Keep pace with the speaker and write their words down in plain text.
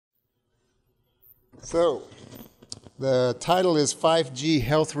So, the title is 5G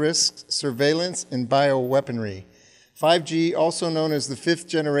Health Risks, Surveillance, and BioWeaponry. 5G, also known as the fifth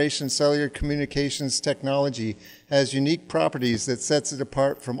generation cellular communications technology, has unique properties that sets it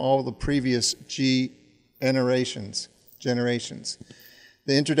apart from all the previous G generations.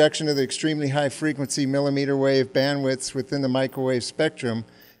 The introduction of the extremely high frequency millimeter wave bandwidths within the microwave spectrum,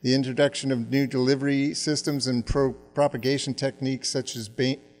 the introduction of new delivery systems and propagation techniques such as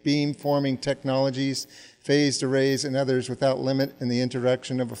beam forming technologies, phased arrays, and others without limit, and the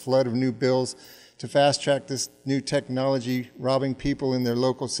introduction of a flood of new bills to fast-track this new technology, robbing people in their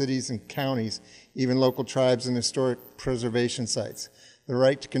local cities and counties, even local tribes and historic preservation sites. The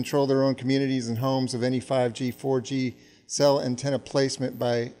right to control their own communities and homes of any 5G, 4G cell antenna placement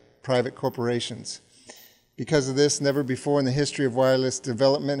by private corporations. Because of this, never before in the history of wireless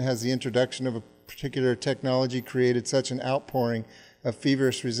development has the introduction of a particular technology created such an outpouring of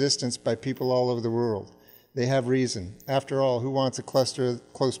feverish resistance by people all over the world. They have reason. After all, who wants a cluster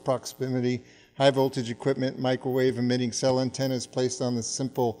of close proximity, high voltage equipment, microwave emitting cell antennas placed on the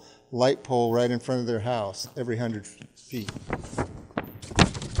simple light pole right in front of their house every 100 feet?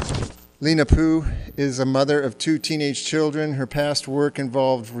 Lena is a mother of 2 teenage children. Her past work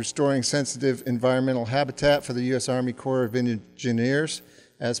involved restoring sensitive environmental habitat for the U.S. Army Corps of Engineers.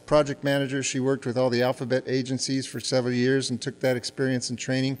 As project manager, she worked with all the alphabet agencies for several years and took that experience and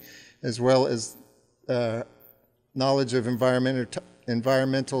training, as well as knowledge of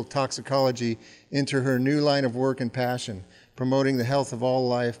environmental toxicology, into her new line of work and passion, promoting the health of all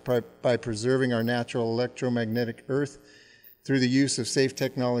life by preserving our natural electromagnetic earth through the use of safe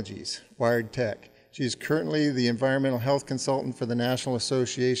technologies, Wired Tech. She is currently the environmental health consultant for the National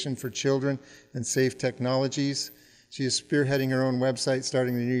Association for Children and Safe Technologies. She is spearheading her own website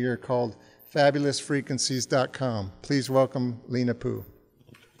starting the new year called fabulousfrequencies.com. Please welcome Lena Poo.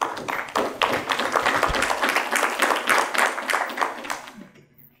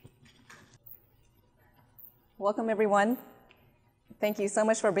 Welcome, everyone. Thank you so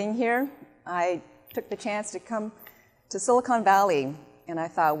much for being here. I took the chance to come to Silicon Valley, and I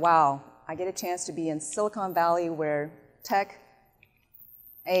thought, wow, I get a chance to be in Silicon Valley where tech,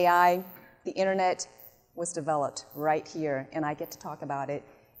 AI, the internet was developed right here, and I get to talk about it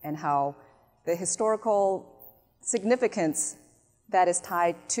and how the historical significance that is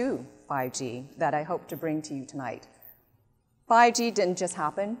tied to 5G that I hope to bring to you tonight. 5G didn't just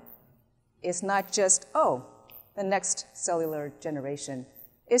happen. It's not just, oh, the next cellular generation.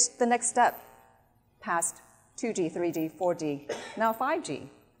 It's the next step past 2G, 3G, 4G, now 5G.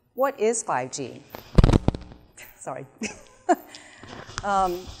 What is 5G? Sorry.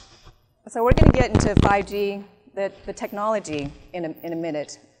 So we're going to get into 5G, the technology, in a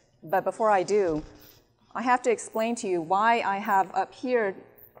minute. But before I do, I have to explain to you why I have up here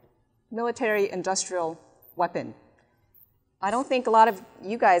military industrial weapon. I don't think a lot of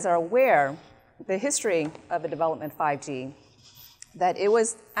you guys are aware the history of the development of 5G, that it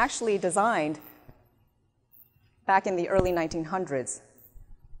was actually designed back in the early 1900s.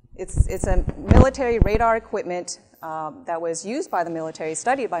 It's a military radar equipment that was used by the military,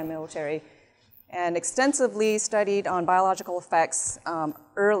 studied by the military, and extensively studied on biological effects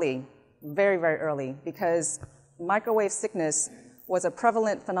early, very, very early, because microwave sickness was a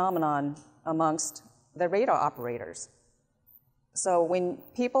prevalent phenomenon amongst the radar operators. So when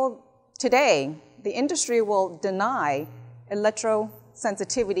people, today, the industry will deny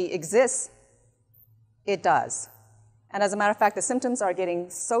electrosensitivity exists, it does. And as a matter of fact, the symptoms are getting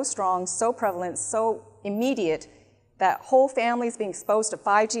so strong, so prevalent, so immediate that whole families being exposed to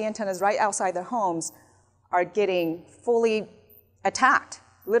 5G antennas right outside their homes are getting fully attacked,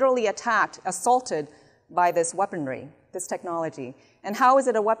 literally attacked, assaulted by this weaponry, this technology. And how is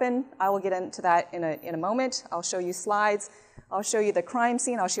it a weapon? I will get into that in a moment. I'll show you slides. I'll show you the crime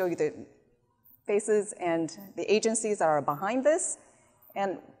scene. I'll show you the faces and the agencies that are behind this,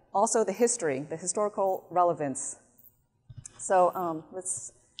 and also the history, the historical relevance. So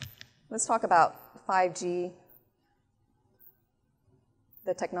let's talk about 5G,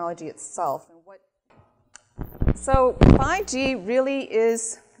 the technology itself. So 5G really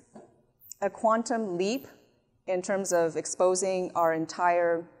is a quantum leap in terms of exposing our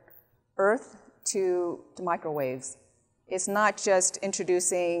entire Earth to microwaves. It's not just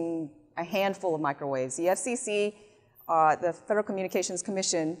introducing a handful of microwaves. The FCC, the Federal Communications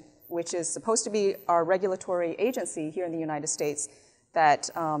Commission, which is supposed to be our regulatory agency here in the United States that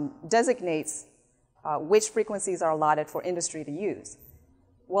designates which frequencies are allotted for industry to use.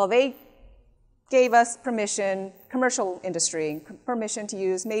 Well, they gave us permission, commercial industry, permission to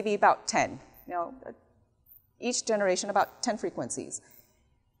use maybe about 10, each generation about 10 frequencies.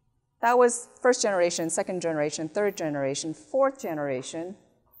 That was first generation, second generation, third generation, fourth generation.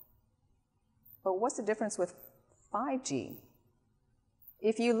 But what's the difference with 5G?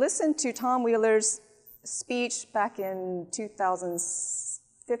 If you listen to Tom Wheeler's speech back in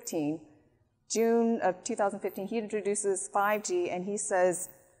 2015, June of 2015, he introduces 5G and he says,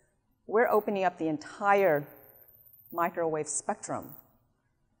 we're opening up the entire microwave spectrum.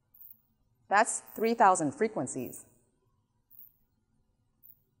 That's 3,000 frequencies.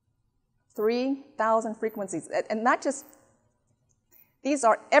 3,000 frequencies. And not just,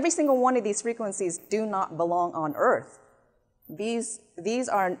 every single one of these frequencies do not belong on Earth. These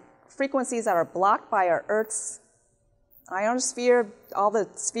are frequencies that are blocked by our Earth's ionosphere, all the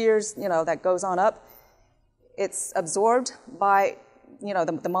spheres, that goes on up. It's absorbed by,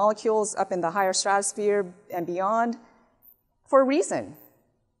 the molecules up in the higher stratosphere and beyond for a reason.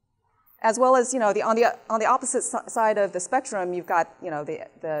 As well as, on the opposite side of the spectrum, you've got,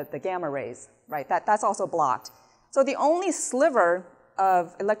 the gamma rays, right? That's also blocked. So the only sliver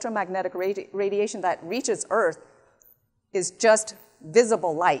of electromagnetic radiation that reaches Earth is just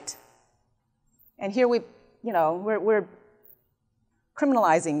visible light. And here we're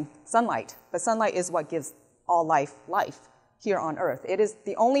criminalizing sunlight, but sunlight is what gives all life here on Earth. It is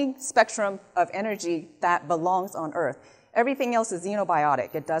the only spectrum of energy that belongs on Earth. Everything else is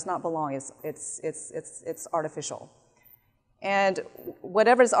xenobiotic. It does not belong. It's artificial. And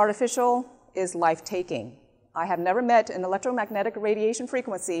whatever is artificial is life-taking. I have never met an electromagnetic radiation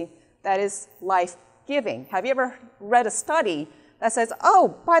frequency that is life-giving. Have you ever read a study that says,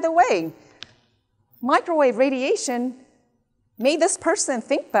 oh, by the way, microwave radiation made this person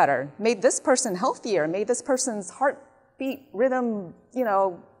think better, made this person healthier, made this person's heartbeat rhythm,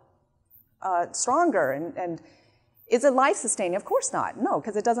 stronger, and is it life-sustaining? Of course not. No,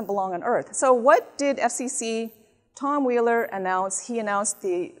 because it doesn't belong on Earth. So what did FCC Tom Wheeler announce? He announced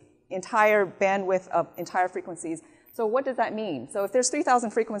the entire bandwidth of entire frequencies. So what does that mean? So if there's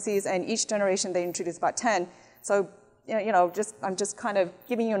 3,000 frequencies and each generation they introduce about 10, so I'm just kind of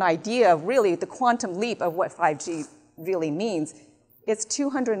giving you an idea of really the quantum leap of what 5G really means. It's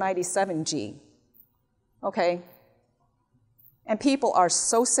 297G, okay? And people are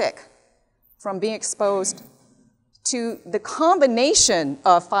so sick from being exposed to the combination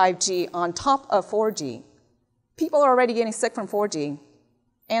of 5G on top of 4G. People are already getting sick from 4G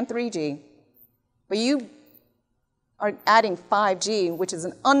and 3G, but you are adding 5G, which is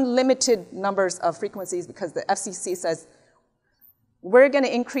an unlimited numbers of frequencies because the FCC says we're going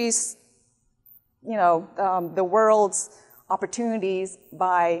to increase, the world's opportunities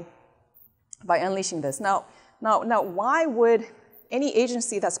by unleashing this. Now, why would any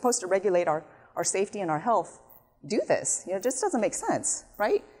agency that's supposed to regulate our safety and our health do this? It just doesn't make sense,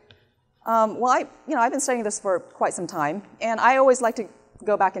 right? I've been studying this for quite some time, and I always like to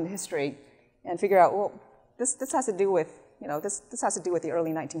go back into history and figure out, well, this has to do with, this has to do with the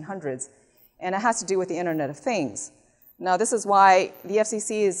early 1900s, and it has to do with the Internet of Things. Now, this is why the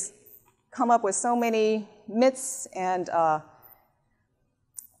FCC has come up with so many myths, and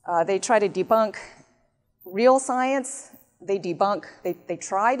they try to debunk real science. They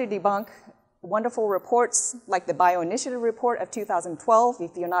try to debunk wonderful reports like the BioInitiative report of 2012.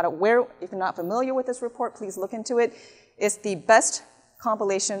 If you're not familiar with this report, please look into it. It's the best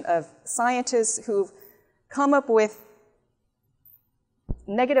compilation of scientists who've come up with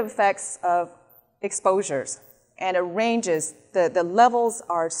negative effects of exposures, and it ranges. The levels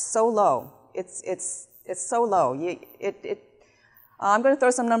are so low. It's so low. I'm going to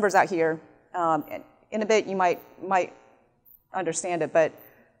throw some numbers out here. In a bit, you might understand it, but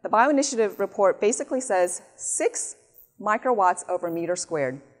the BioInitiative report basically says 6 microwatts over meter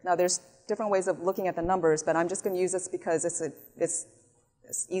squared. Now, there's different ways of looking at the numbers, but I'm just going to use this because it's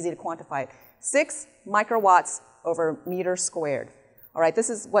easy to quantify it. 6 microwatts over meter squared. All right, this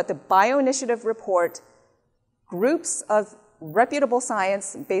is what the BioInitiative report, groups of reputable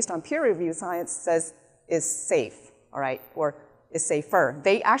science based on peer-reviewed science, says is safe, all right, or is safer.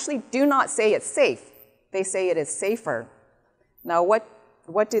 They actually do not say it's safe. They say it is safer. Now,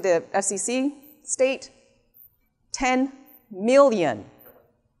 what do the FCC state? 10 million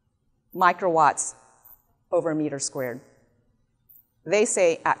microwatts over a meter squared. They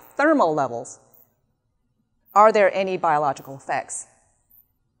say at thermal levels, are there any biological effects?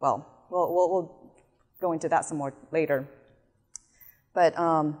 Well, we'll go into that some more later. But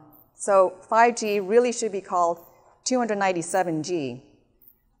so 5G really should be called 297G.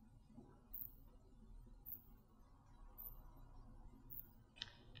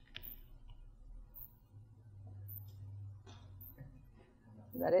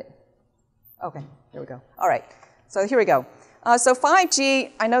 Is that it? Okay, here we go. All right, so here we go. So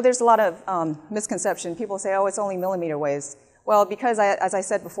 5G, I know there's a lot of misconception. People say, oh, it's only millimeter waves. Well, because, as I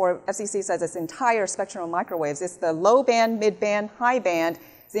said before, FCC says it's entire spectrum of microwaves. It's the low band, mid band, high band.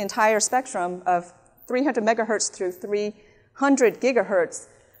 It's the entire spectrum of 300 megahertz through 300 gigahertz.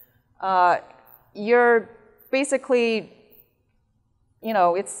 You're basically, you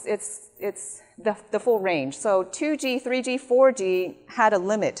know, it's the full range. So 2G, 3G, 4G had a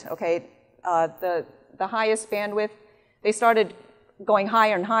limit, okay? The highest bandwidth, they started going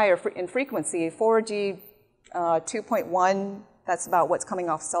higher and higher in frequency. 4G, 2.1, that's about what's coming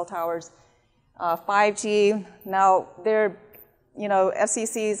off cell towers. 5G, now they're, you know,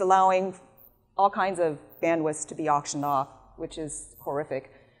 FCC is allowing all kinds of bandwidths to be auctioned off, which is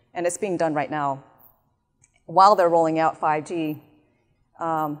horrific. And it's being done right now while they're rolling out 5G.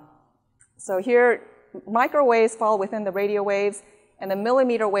 So here, microwaves fall within the radio waves, and the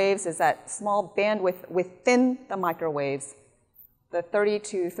millimeter waves is that small bandwidth within the microwaves, the 30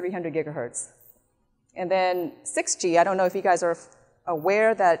 to 300 gigahertz. And then 6G, I don't know if you guys are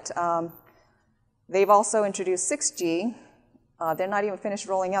aware that they've also introduced 6G. They're not even finished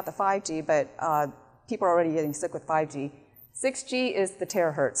rolling out the 5G, but people are already getting sick with 5G. 6G is the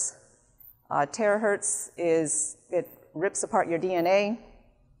terahertz. Terahertz is, it rips apart your DNA.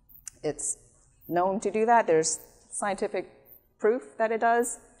 It's known to do that. There's scientific proof that it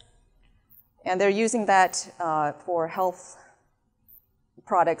does. And they're using that for health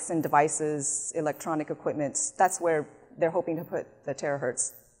products and devices, electronic equipment. That's where they're hoping to put the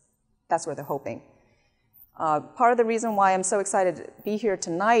terahertz. That's where they're hoping. Part of the reason why I'm so excited to be here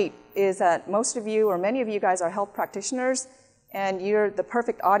tonight is that most of you, or many of you guys, are health practitioners, and you're the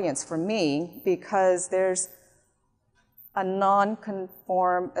perfect audience for me because there's a non-consent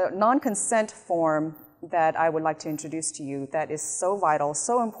form that I would like to introduce to you that is so vital,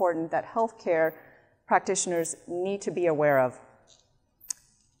 so important, that healthcare practitioners need to be aware of.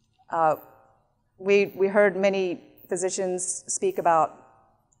 We heard many physicians speak about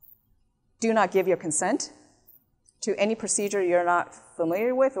do not give your consent to any procedure you're not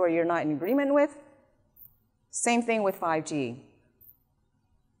familiar with or you're not in agreement with. Same thing with 5G.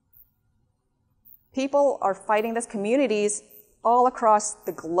 People are fighting this, communities all across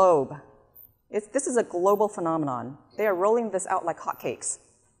the globe. This is a global phenomenon. They are rolling this out like hotcakes.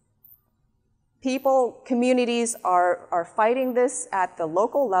 People, communities are fighting this at the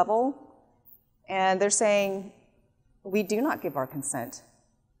local level, and they're saying, we do not give our consent.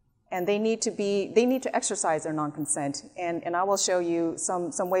 And they need to exercise their non-consent. And I will show you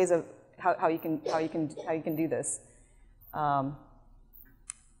some ways of how you can do this.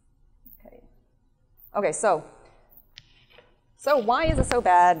 Okay, so why is it so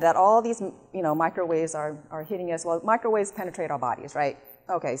bad that all these microwaves are hitting us? Well, microwaves penetrate our bodies, right?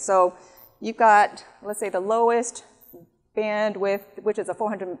 Okay, so you've got, let's say, the lowest bandwidth, which is a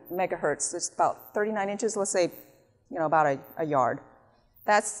 400 megahertz. It's about 39 inches, let's say, about a yard.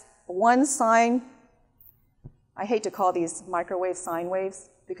 That's one sine. I hate to call these microwave sine waves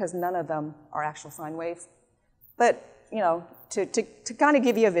because none of them are actual sine waves. But, to kind of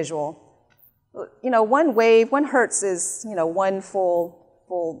give you a visual, one wave, 1 hertz is, one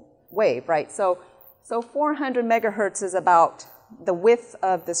full wave, right? So 400 megahertz is about the width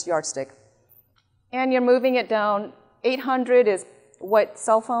of this yardstick. And you're moving it down. 800 is what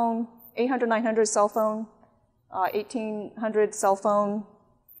cell phone, 800, 900 cell phone, 1800 cell phone.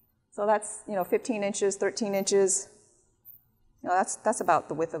 So that's, 15 inches, 13 inches. That's about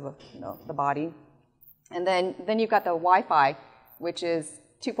the width of the body. And then you've got the Wi-Fi, which is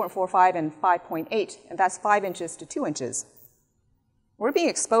 2.45 and 5.8, and that's 5 inches to 2 inches. We're being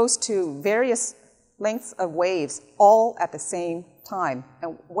exposed to various lengths of waves all at the same time.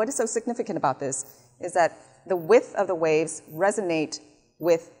 And what is so significant about this is that the width of the waves resonate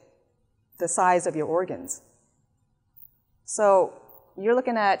with the size of your organs. So you're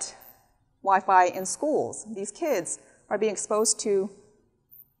looking at Wi-Fi in schools. These kids are being exposed to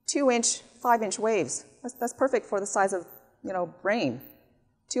 2-inch, 5-inch waves. That's perfect for the size of, brain.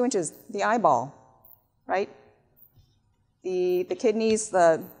 2 inches, the eyeball, right? The kidneys,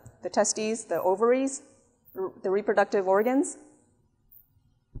 the testes, the ovaries, the reproductive organs,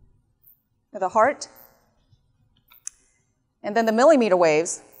 the heart. And then the millimeter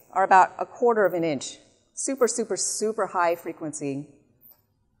waves are about 1/4 of an inch. Super, super, super high frequency.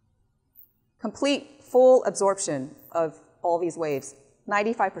 Complete, full absorption of all these waves.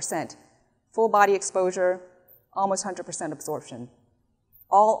 95%. Full body exposure, almost 100% absorption.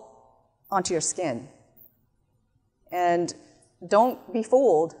 All onto your skin. And don't be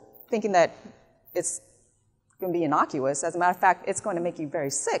fooled thinking that it's going to be innocuous. As a matter of fact, it's going to make you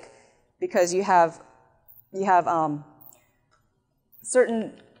very sick because you have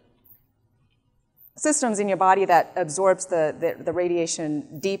certain systems in your body that absorbs the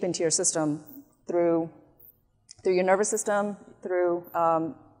radiation deep into your system through your nervous system, through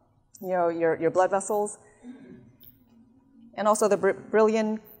your blood vessels, and also the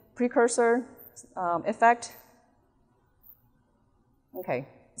Brillian precursor effect. Okay,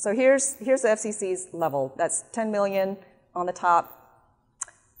 so here's the FCC's level. That's 10 million on the top.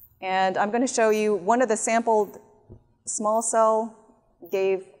 And I'm going to show you one of the sampled small cell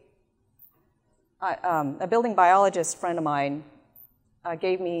gave, a building biologist friend of mine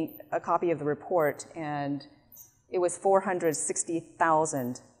gave me a copy of the report, and it was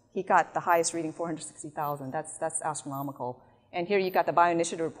 460,000. He got the highest reading, 460,000. That's astronomical. And here you got the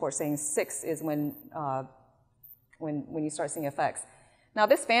bioinitiative report saying 6 is when you start seeing effects. Now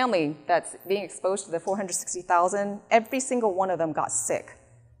this family that's being exposed to the 460,000, every single one of them got sick.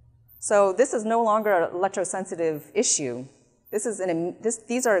 So this is no longer an electrosensitive issue.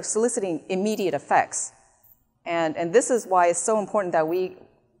 These are soliciting immediate effects. And this is why it's so important that we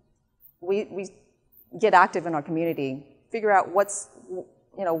get active in our community, figure out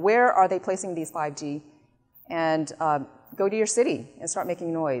where are they placing these 5G, and go to your city and start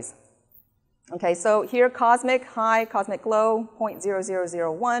making noise. Okay, so here cosmic high, cosmic low,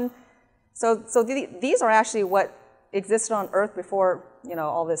 0.0001. So these are actually what existed on Earth before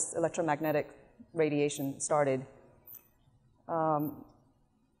all this electromagnetic radiation started. The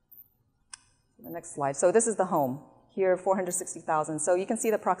next slide. So this is the home. Here, 460,000. So you can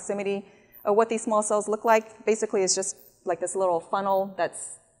see the proximity of what these small cells look like. Basically, it's just like this little funnel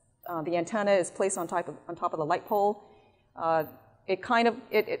that's the antenna is placed on top of the light pole.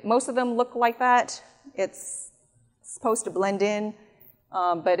 Most of them look like that. It's supposed to blend in,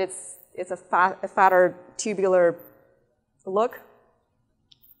 but it's a fatter tubular look,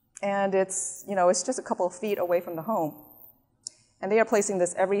 and it's just a couple of feet away from the home. And they are placing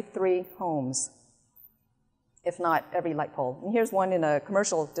this every 3 homes, if not every light pole. And here's one in a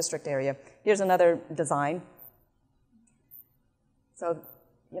commercial district area. Here's another design. So,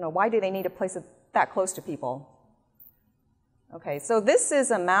 why do they need to place it that close to people? Okay, so this is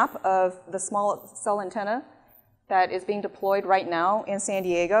a map of the small cell antenna that is being deployed right now in San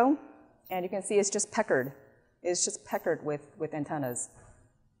Diego. And you can see it's just peckered. It's just peckered with antennas.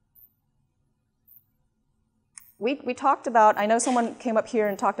 We talked about, I know someone came up here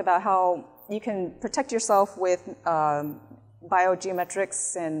and talked about how you can protect yourself with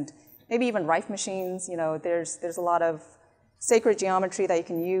biogeometrics and maybe even Rife machines. There's a lot of sacred geometry that you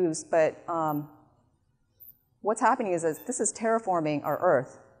can use, but what's happening is that this is terraforming our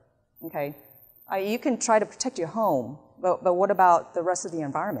Earth, okay? You can try to protect your home, but what about the rest of the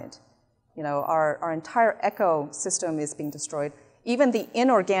environment? Our entire ecosystem is being destroyed. Even the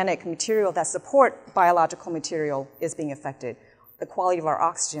inorganic material that support biological material is being affected. The quality of our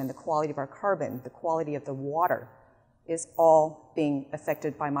oxygen, the quality of our carbon, the quality of the water is all being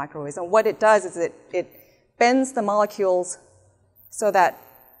affected by microwaves. And what it does is it bends the molecules so that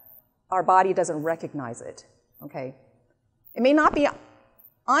our body doesn't recognize it, okay? It may not be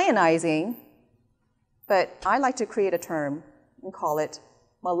ionizing, but I like to create a term and call it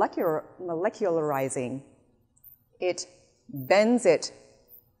molecularizing. It bends it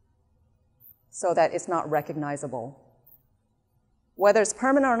so that it's not recognizable. Whether it's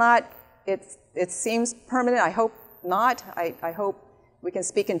permanent or not, it seems permanent. I hope not. I hope we can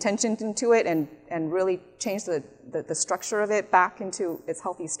speak intention into it and really change the structure of it back into its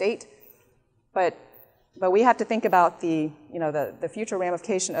healthy state. But we have to think about the future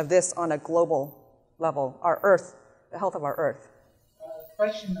ramification of this on a global level, our Earth, the health of our Earth.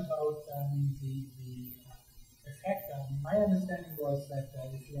 Question about the effect. My understanding was that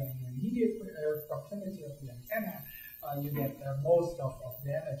if you are in the immediate proximity of the antenna, you get most of the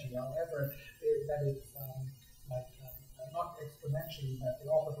energy. However, that it's not exponentially, but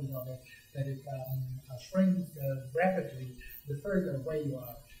the opposite of it, that it shrinks rapidly the further away you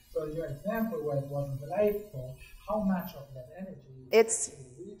are. So your example where it was in the light pole, how much of that energy is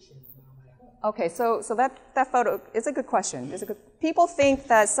reaching my home? Okay, so that photo is a good question. People think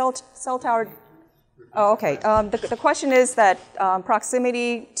that cell tower. Oh, okay. The question is that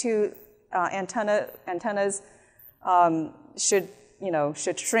proximity to antennas should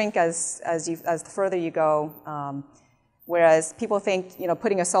shrink as the further you go. Whereas people think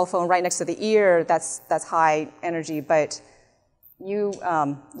putting a cell phone right next to the ear, that's high energy, but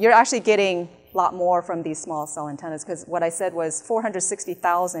you're actually getting a lot more from these small cell antennas, because what I said was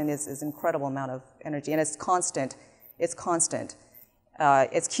 460,000 is an incredible amount of energy, and it's constant. It's constant.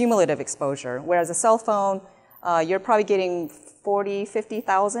 It's cumulative exposure. Whereas a cell phone, you're probably getting 40,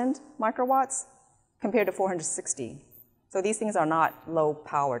 50,000 microwatts compared to 460. So these things are not low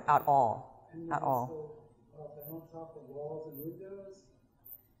powered at all, at all. They don't top the walls and windows,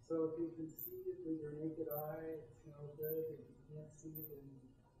 so if you can see it with your naked eye, it's no good. If you can't see it, then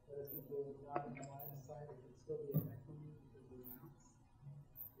other people not in the line of sight, it can still be affecting you because of the lamps.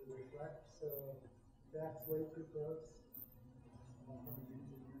 They reflect, so that's way too close.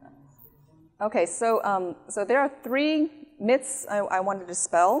 Okay, so there are 3 myths I wanted to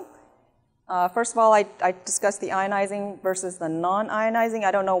dispel. First of all, I discussed the ionizing versus the non-ionizing.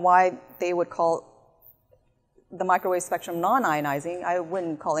 I don't know why they would call the microwave spectrum non-ionizing. I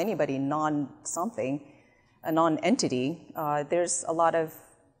wouldn't call anybody non-something, a non-entity. There's a lot of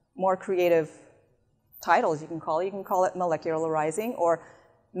more creative titles you can call it. You can call it molecularizing or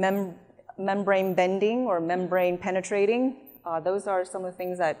membrane bending or membrane penetrating. Those are some of the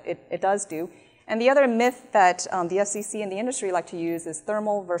things that it does do. And the other myth that the FCC and the industry like to use is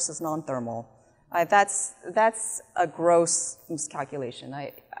thermal versus non-thermal. That's a gross miscalculation.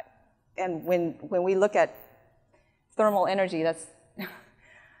 And when we look at thermal energy, that's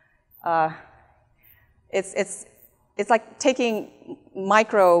it's like taking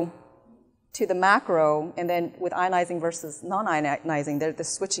micro to the macro, and then with ionizing versus non-ionizing, they're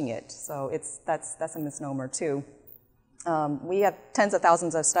switching it. So that's a misnomer too. We have tens of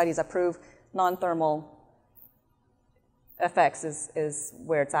thousands of studies that prove non-thermal effects is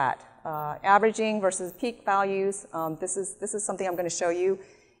where it's at. Averaging versus peak values. This is something I'm going to show you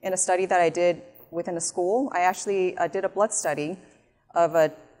in a study that I did within a school. I actually did a blood study of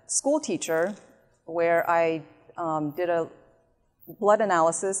a school teacher where I did a blood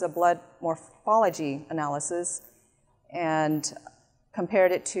analysis, a blood morphology analysis, and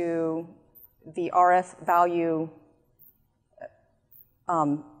compared it to the RF value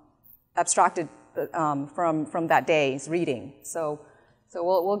abstracted from that day's reading. So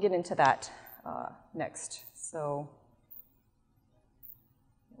we'll get into that next. So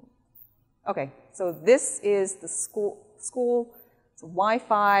okay, so this is the school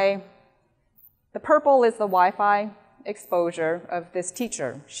Wi-Fi. The purple is the Wi-Fi exposure of this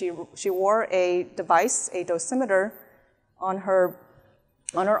teacher. She wore a device, a dosimeter, on her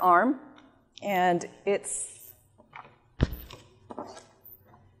arm, and it's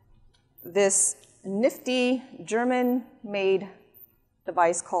this nifty German-made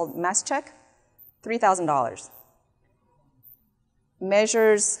device called MassCheck, $3,000.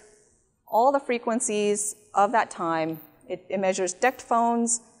 Measures all the frequencies of that time. It measures decked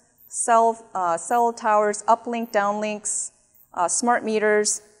phones, cell towers, uplink, downlinks, smart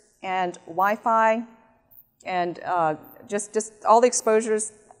meters, and Wi-Fi, and just all the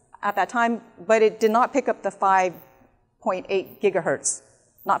exposures at that time, but it did not pick up the 5.8 gigahertz.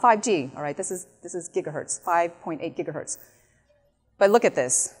 Not 5G, all right, this is gigahertz, 5.8 gigahertz. But look at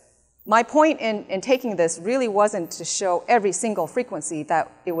this. My point in taking this really wasn't to show every single frequency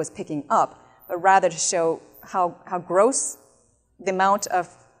that it was picking up, but rather to show how gross the amount of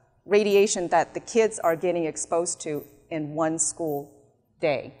radiation that the kids are getting exposed to in one school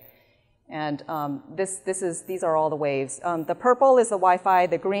day. And these are all the waves. The purple is the Wi-Fi,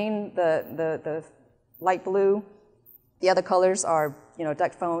 the green, the light blue. The other colors are,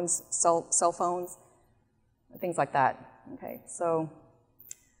 deck phones, cell phones, things like that. Okay, so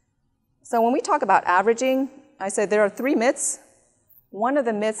when we talk about averaging, I said there are 3 myths. One of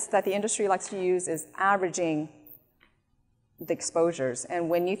the myths that the industry likes to use is averaging the exposures. And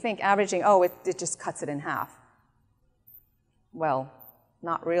when you think averaging, oh, it just cuts it in half. Well,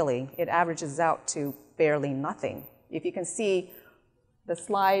 not really. It averages out to barely nothing. If you can see the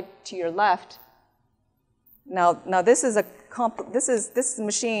slide to your left, now this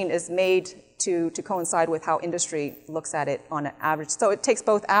machine is made to coincide with how industry looks at it on an average. So it takes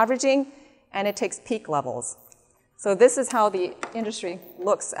both averaging and it takes peak levels. So this is how the industry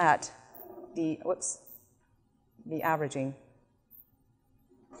looks at the averaging.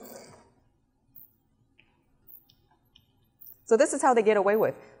 So this is how they get away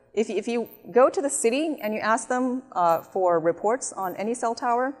with. If you go to the city and you ask them for reports on any cell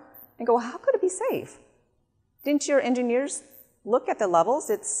tower and go, how could it be safe? Didn't your engineers look at the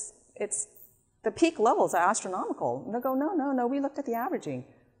levels? It's the peak levels are astronomical. And they'll go, no, we looked at the averaging.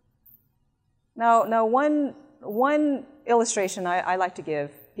 Now one illustration I like to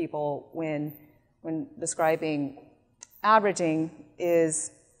give people when describing averaging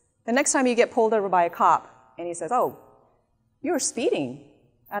is the next time you get pulled over by a cop and he says, oh, you're speeding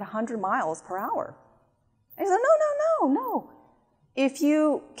at 100 miles per hour. And he said, no. If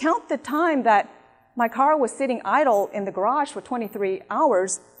you count the time that my car was sitting idle in the garage for 23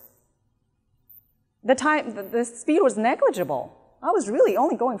 hours, the speed was negligible. I was really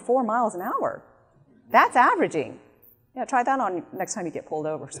only going 4 miles an hour. That's averaging. Yeah, try that on next time you get pulled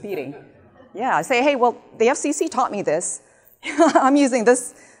over speeding. Yeah, say, hey, well, the FCC taught me this. I'm using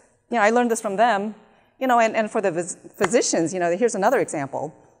this. I learned this from them. And for the physicians, here's another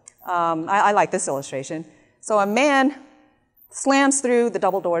example. I like this illustration. So a man slams through the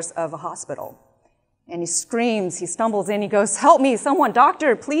double doors of a hospital. And he screams, he stumbles in, he goes, help me, someone,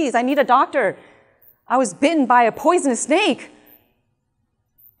 doctor, please, I need a doctor. I was bitten by a poisonous snake.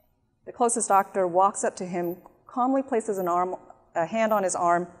 The closest doctor walks up to him, calmly places a hand on his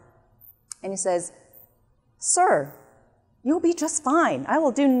arm, and he says, sir, you'll be just fine. I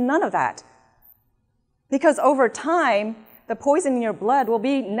will do none of that. Because over time, the poison in your blood will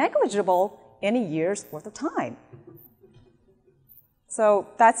be negligible in a year's worth of time. So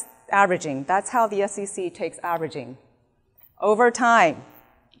that's averaging. That's how the SEC takes averaging. Over time,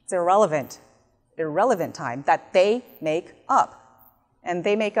 it's irrelevant time that they make up. And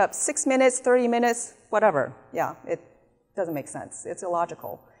they make up 6 minutes, 30 minutes, whatever. Yeah, it doesn't make sense. It's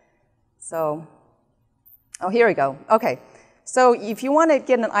illogical. So, here we go. Okay, so if you want to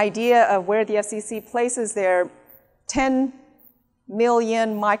get an idea of where the FCC places their 10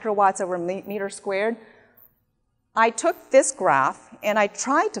 million microwatts over meter squared, I took this graph and I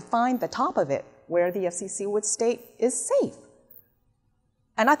tried to find the top of it where the FCC would state is safe.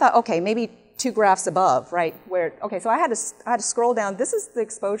 And I thought, okay, maybe 2 graphs above, right? Okay, so I had to scroll down. This is the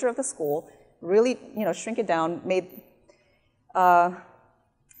exposure of the school. Really, shrink it down.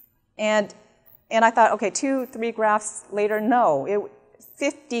 And I thought, okay, 2, 3 graphs later, no,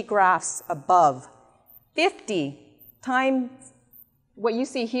 50 graphs above. 50 times what you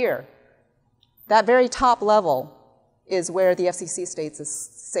see here. That very top level is where the FCC states is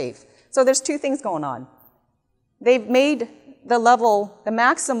safe. So there's 2 things going on. They've made the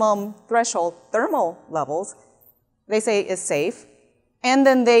maximum threshold thermal levels, they say is safe, and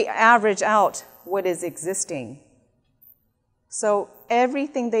then they average out what is existing. So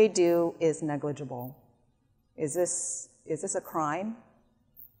everything they do is negligible. Is this a crime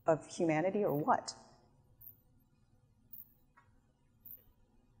of humanity or what?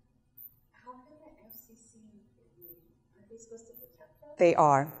 How can the FCC, are they supposed to protect that? They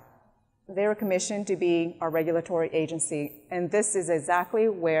are. They're commissioned to be our regulatory agency, and this is exactly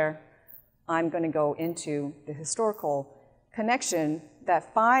where I'm going to go into the historical connection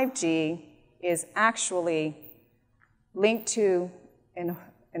that 5G is actually linked to an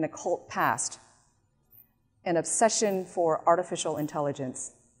occult past, an obsession for artificial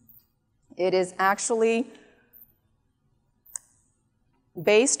intelligence. It is actually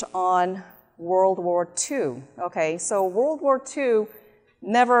based on World War II. Okay, so World War II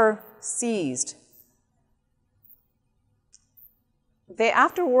never ceased.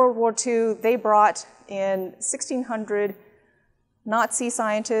 After World War II, they brought in 1,600 Nazi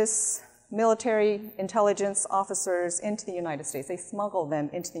scientists, military intelligence officers into the United States. They smuggled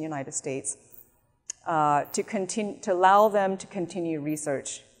them into the United States to allow them to continue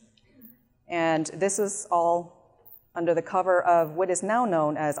research. And this is all under the cover of what is now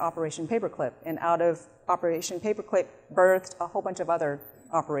known as Operation Paperclip. And out of Operation Paperclip birthed a whole bunch of other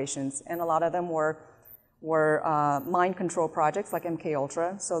operations, and a lot of them were mind control projects like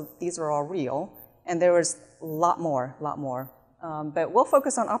MKUltra, so these are all real, and there was a lot more. But we'll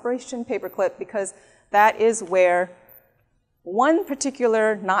focus on Operation Paperclip because that is where one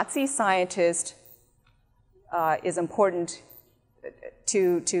particular Nazi scientist is important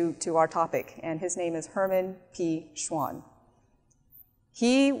to our topic, and his name is Hermann P. Schwann.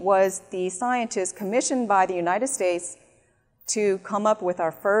 He was the scientist commissioned by the United States to come up with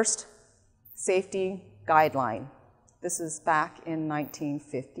our first safety guideline. This is back in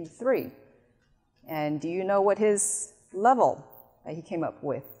 1953. And do you know what his level that he came up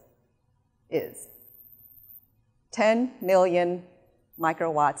with is? 10 million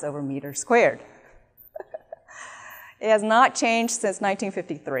microwatts over meter squared. It has not changed since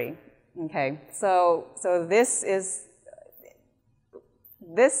 1953. Okay, so this is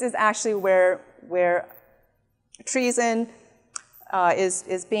actually where treason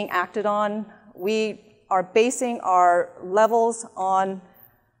is being acted on. We are basing our levels on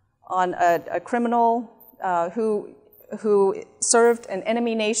a criminal who served an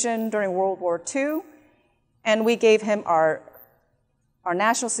enemy nation during World War II, and we gave him our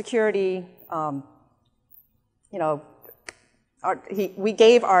national security.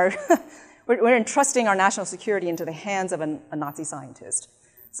 We're entrusting our national security into the hands of a Nazi scientist.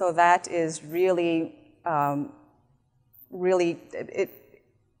 So that is really, it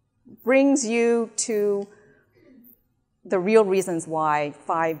brings you to the real reasons why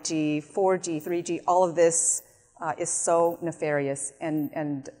 5G, 4G, 3G, all of this is so nefarious,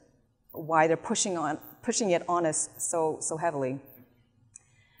 and why they're pushing pushing it on us so heavily.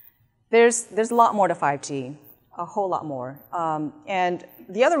 There's a lot more to 5G, a whole lot more. And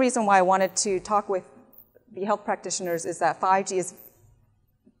the other reason why I wanted to talk with the health practitioners is that 5G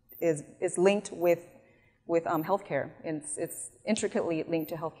is linked with healthcare. It's intricately linked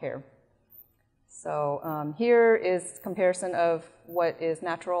to healthcare. So here is comparison of what is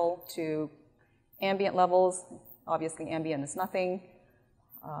natural to ambient levels. Obviously, ambient is nothing.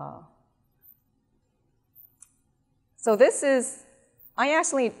 So this is, I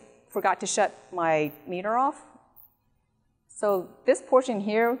actually forgot to shut my meter off. So this portion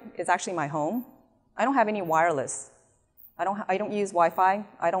here is actually my home. I don't have any wireless. I don't use Wi-Fi.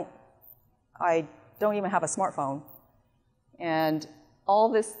 I don't even have a smartphone. And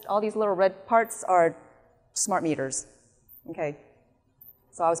all these little red parts are smart meters. Okay.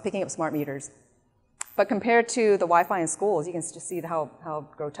 So I was picking up smart meters. But compared to the Wi-Fi in schools, you can just see how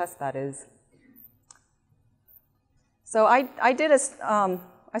grotesque that is. So I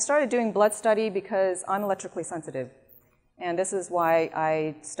started doing blood study because I'm electrically sensitive. And this is why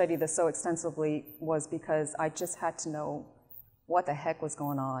I studied this so extensively, was because I just had to know what the heck was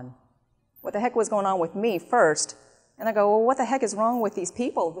going on. What the heck was going on with me first. And I go, well, what the heck is wrong with these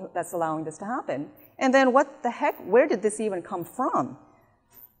people that's allowing this to happen? And then what the heck, where did this even come from?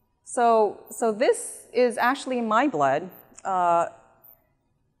 So this is actually my blood.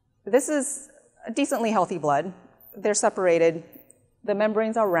 This is a decently healthy blood. They're separated. The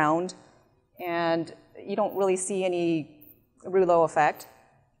membranes are round, and you don't really see any rouleau effect.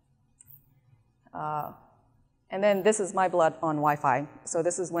 And then this is my blood on Wi-Fi. So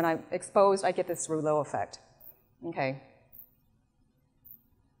this is when I'm exposed, I get this rouleau effect. Okay.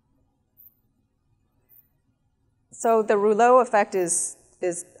 So the rouleau effect is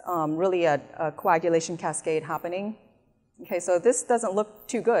really a coagulation cascade happening. Okay, so this doesn't look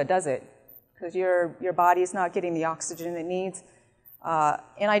too good, does it? Because your body's not getting the oxygen it needs.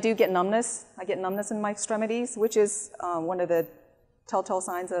 And I do get numbness. I get numbness in my extremities, which is one of the telltale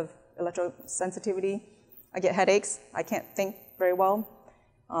signs of electrosensitivity. I get headaches. I can't think very well.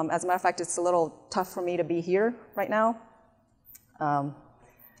 As a matter of fact, it's a little tough for me to be here right now.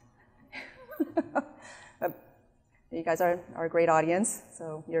 You guys are a great audience,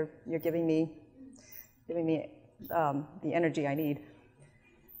 so you're giving me the energy I need.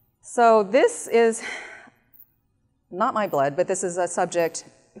 So this is not my blood, but this is a subject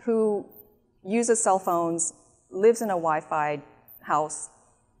who uses cell phones, lives in a Wi-Fi house,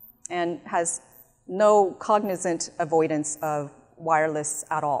 and has no cognizant avoidance of wireless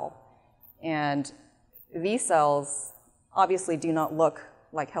at all. And these cells obviously do not look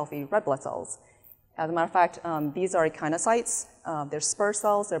like healthy red blood cells. As a matter of fact, these are echinocytes. They're spur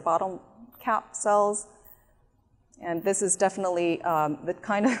cells, they're bottom cap cells. And this is definitely the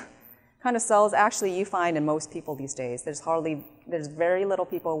kind of cells actually you find in most people these days. There's very little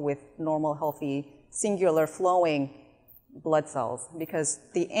people with normal, healthy, singular flowing blood cells, because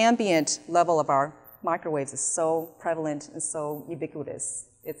the ambient level of our microwaves is so prevalent and so ubiquitous.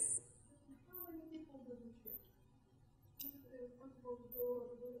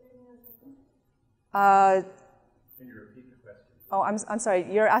 Can you repeat the question? Oh, I'm sorry.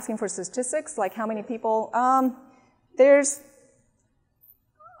 You're asking for statistics, like how many people?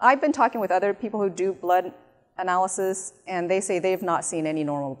 I've been talking with other people who do blood analysis, and they say they've not seen any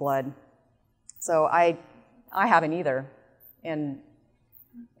normal blood. So I haven't either. And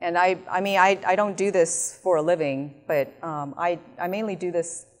I don't do this for a living, but I mainly do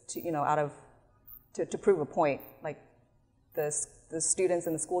this to prove a point, like the students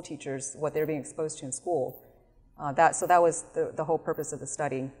and the school teachers, what they're being exposed to in school. So that was the whole purpose of the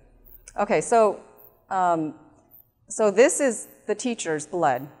study. Okay, so this is the teacher's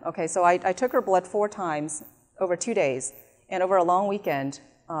blood. Okay, so I took her blood 4 times over 2 days, and over a long weekend.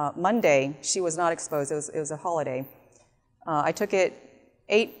 Monday, she was not exposed. It was a holiday. I took it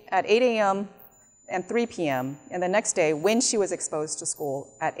at 8 a.m. and 3 p.m., and the next day when she was exposed to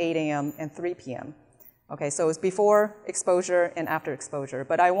school at 8 a.m. and 3 p.m. Okay, so it was before exposure and after exposure,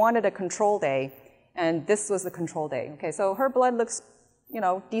 but I wanted a control day, and this was the control day. Okay, so her blood looks,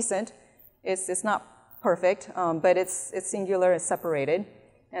 decent. It's not perfect, but it's singular, it's separated,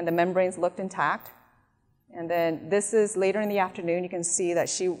 and the membranes looked intact. And then this is later in the afternoon. You can see that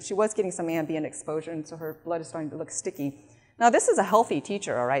she was getting some ambient exposure, and so her blood is starting to look sticky. Now, this is a healthy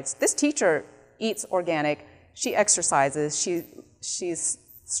teacher, all right? This teacher eats organic. She exercises. She's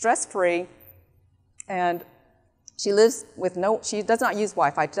stress-free, and she lives with she does not use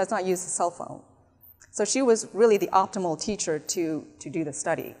Wi-Fi, does not use a cell phone. So she was really the optimal teacher to do the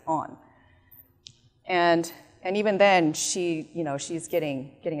study on. And even then, she's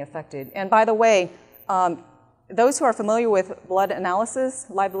getting affected. And by the way, those who are familiar with blood analysis,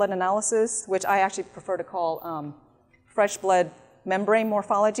 live blood analysis, which I actually prefer to call fresh blood membrane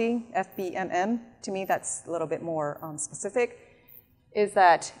morphology, FBMM, to me that's a little bit more specific, is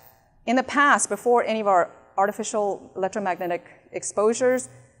that in the past, before any of our artificial electromagnetic exposures,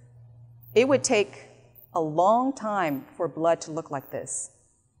 it would take a long time for blood to look like this.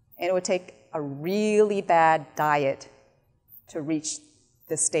 And it would take a really bad diet to reach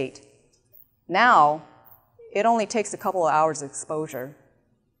this state. Now, it only takes a couple of hours of exposure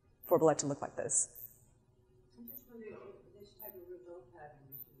for blood to look like this. I'm just wondering if this type of result pattern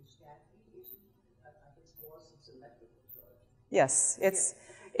is in the static isn't like it's more since electrical charge. Yes, it's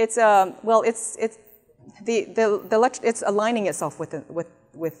aligning itself with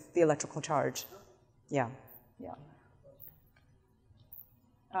the electrical charge. Yeah, yeah.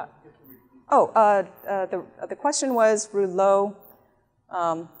 The question was rouleau.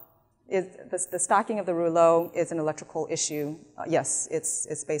 Is the stacking of the rouleau is an electrical issue? Yes,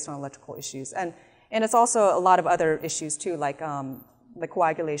 it's based on electrical issues, and it's also a lot of other issues too, like the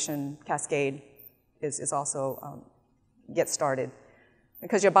coagulation cascade is also gets started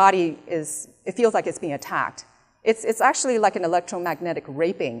because your body it feels like it's being attacked. It's actually like an electromagnetic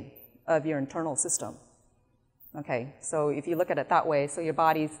raping of your internal system. Okay, so if you look at it that way, so your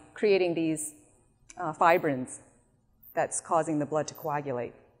body's creating these fibrins that's causing the blood to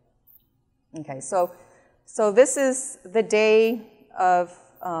coagulate. Okay, so this is the day of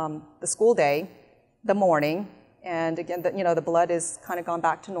the school day, the morning, and again, the blood is kind of gone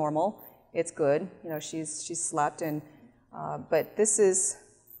back to normal. It's good, she's slept, and but this is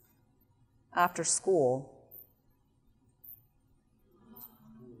after school.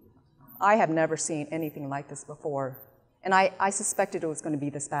 I have never seen anything like this before, and I suspected it was going to be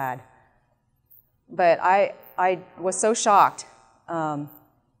this bad. But I was so shocked.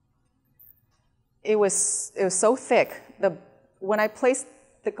 It was so thick. When I placed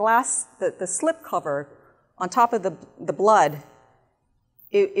the glass, the slip cover on top of the blood,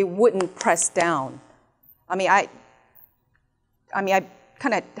 it wouldn't press down. I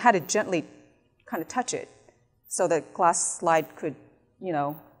kind of had to gently kind of touch it so the glass slide could,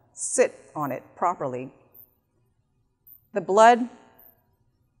 sit on it properly. The blood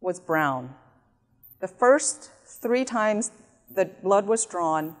was brown. The first 3 times the blood was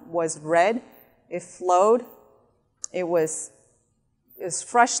drawn was red. It flowed. It was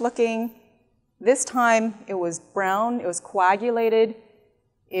fresh looking. This time it was brown. It was coagulated.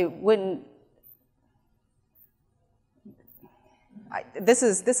 It wouldn't. This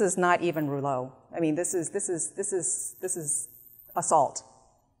is not even rouleau. This is assault.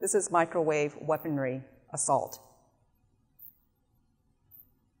 This is microwave weaponry assault.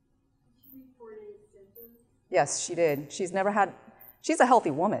 She reported symptoms? Yes, she did. She's a healthy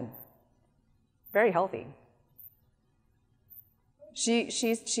woman. Very healthy.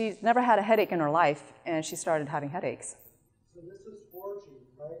 She's never had a headache in her life, and she started having headaches. So this is 4G,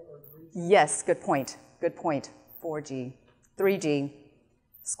 right, or 3G? Yes, good point. 4G, 3G,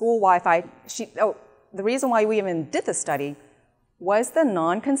 school Wi-Fi. The reason why we even did the study was the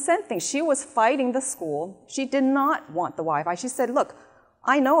non-consent thing. She was fighting the school. She did not want the Wi-Fi. She said, look,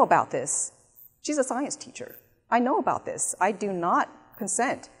 I know about this. She's a science teacher. I know about this. I do not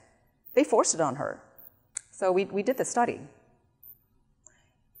consent. They forced it on her. So we did the study.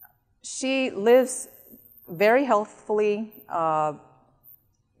 She lives very healthfully,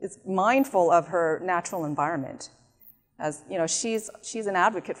 is mindful of her natural environment. As she's an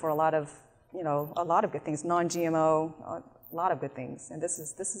advocate for a lot of good things, non-GMO, a lot of good things. And this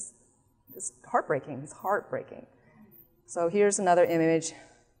is heartbreaking. It's heartbreaking. So here's another image.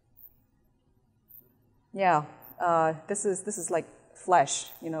 Yeah, this is like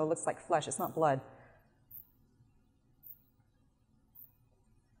flesh. It looks like flesh. It's not blood.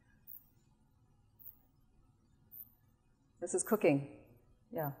 This is cooking.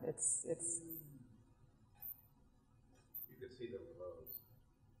 Yeah, it's. You could see the rows.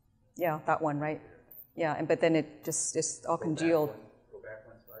 Yeah, that one, right? Yeah, but then it just all congealed. Go back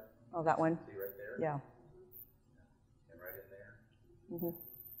one slide. Oh, that one? See right there? Yeah. And right in there. Mm-hmm.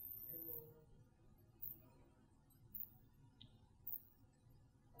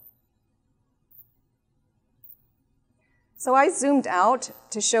 So I zoomed out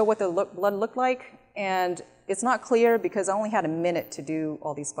to show what the blood looked like, and it's not clear because I only had a minute to do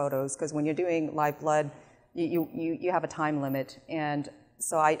all these photos, because when you're doing live blood, you have a time limit, and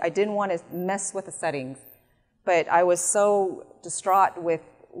so I didn't want to mess with the settings. But I was so distraught with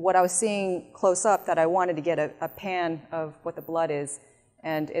what I was seeing close up that I wanted to get a pan of what the blood is,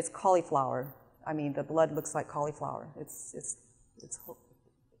 and it's cauliflower. The blood looks like cauliflower. It's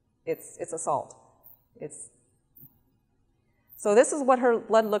assault. So this is what her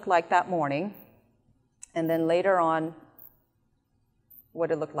blood looked like that morning, and then later on,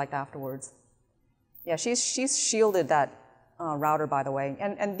 what it looked like afterwards. Yeah, she's shielded that router, by the way.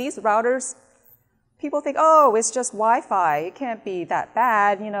 And these routers, people think, oh, it's just Wi-Fi. It can't be that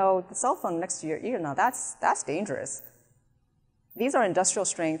bad. You know, the cell phone next to your ear, no, that's dangerous. These are industrial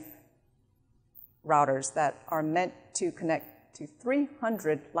strength routers that are meant to connect to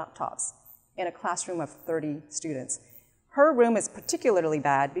 300 laptops in a classroom of 30 students. Her room is particularly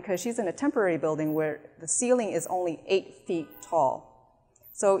bad because she's in a temporary building where the ceiling is only 8 feet tall.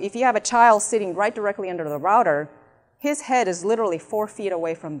 So if you have a child sitting right directly under the router, his head is literally 4 feet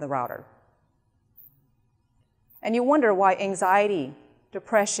away from the router. And you wonder why anxiety,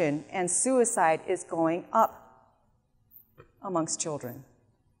 depression, and suicide is going up amongst children.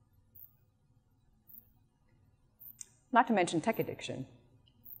 Not to mention tech addiction.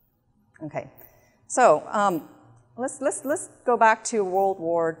 Okay, so let's go back to World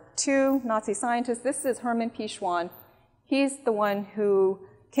War II, Nazi scientist. This is Hermann P. Schwann. He's the one who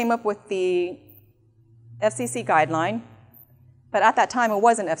came up with the FCC guideline, but at that time it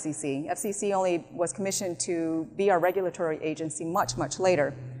wasn't FCC. FCC only was commissioned to be our regulatory agency much, much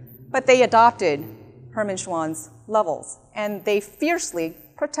later. But they adopted Hermann Schwann's levels, and they fiercely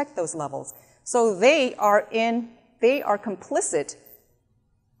protect those levels. So they are complicit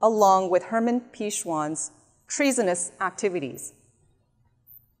along with Hermann P. Schwann's treasonous activities.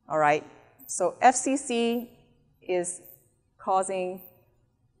 All right, so FCC is causing,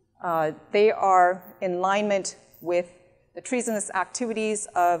 they are in alignment with the treasonous activities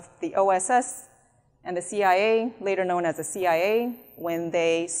of the OSS and the CIA, later known as the CIA, when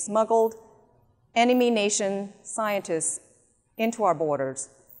they smuggled enemy nation scientists into our borders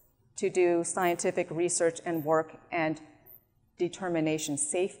to do scientific research and work and determination,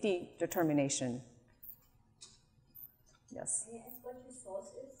 safety determination. Yes? May I ask what your source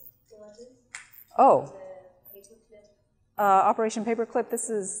is for this? Oh. The paperclip? Operation Paperclip, this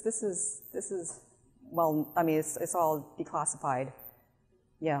is, well, I mean, it's all declassified.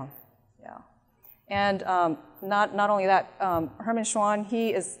 Yeah, yeah. And not only that, Hermann Schwann,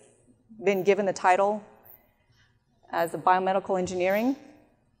 he has been given the title as a biomedical engineering,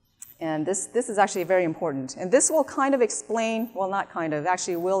 and this is actually very important. And this will kind of explain, well, not kind of,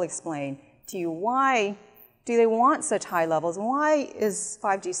 actually will explain to you why do they want such high levels, and why is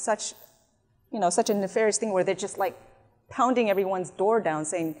 5G such a nefarious thing where they're just like pounding everyone's door down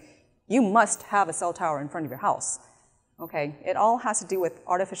saying, you must have a cell tower in front of your house. Okay, it all has to do with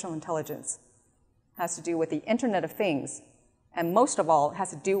artificial intelligence, has to do with the Internet of Things, and most of all, it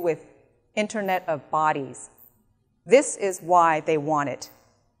has to do with Internet of Bodies. This is why they want it,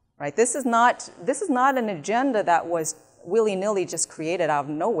 right? This is not an agenda that was willy-nilly just created out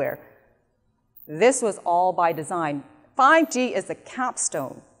of nowhere. This was all by design. 5G is the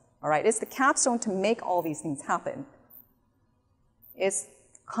capstone, all right? It's the capstone to make all these things happen. It's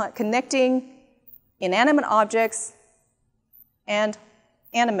connecting inanimate objects and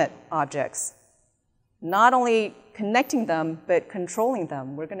animate objects. Not only connecting them, but controlling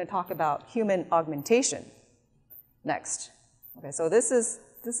them. We're going to talk about human augmentation next. Okay, so this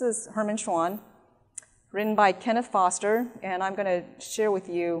is Hermann Schwann, written by Kenneth Foster, and I'm going to share with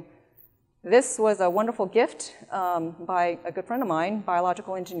you. This was a wonderful gift by a good friend of mine,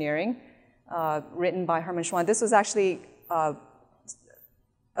 biological engineering, written by Hermann Schwann. This was actually a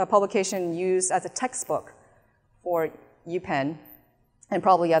publication used as a textbook for UPenn and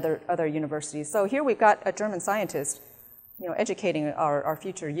probably other universities. So here we've got a German scientist, educating our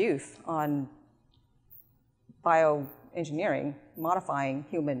future youth on bioengineering, modifying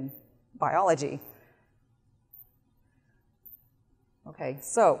human biology. Okay,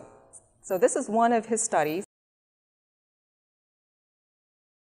 so this is one of his studies.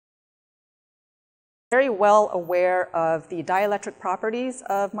 Very well aware of the dielectric properties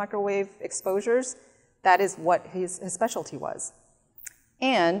of microwave exposures. That is what his specialty was.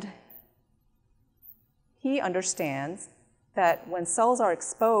 And he understands that when cells are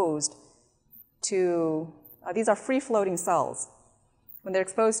exposed to, these are free-floating cells, when they're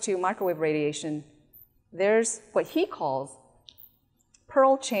exposed to microwave radiation, there's what he calls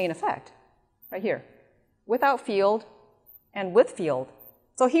pearl chain effect, right here, without field and with field.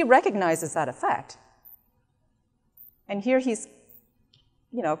 So he recognizes that effect. And here he's,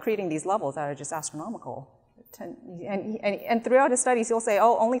 creating these levels that are just astronomical. And throughout his studies, he'll say,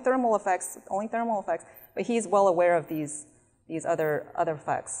 oh, only thermal effects, but he's well aware of these other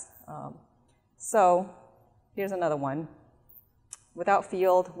effects. So here's another one. Without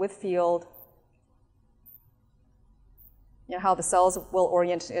field, with field. How the cells will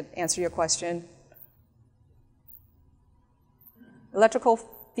orient, answer your question. electrical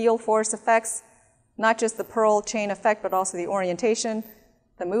field force effects, not just the Pearl chain effect, but also the orientation,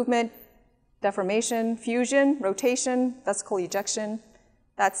 the movement, deformation, fusion, rotation, vesicle ejection.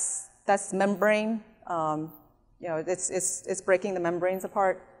 That's membrane. It's breaking the membranes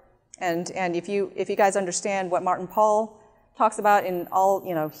apart. And if you guys understand what Martin Paul talks about in all,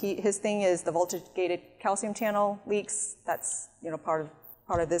 his thing is the voltage-gated calcium channel leaks. That's part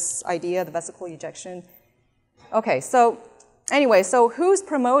of this idea, the vesicle ejection. Okay, so anyway, so who's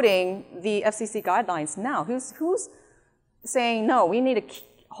promoting the FCC guidelines now? Who's saying no? We need to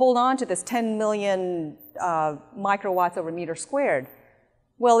hold on to this 10 million microwatts over meter squared.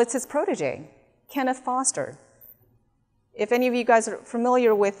 Well, it's his protege, Kenneth Foster. If any of you guys are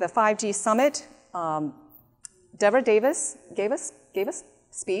familiar with the 5G summit, Deborah Davis gave us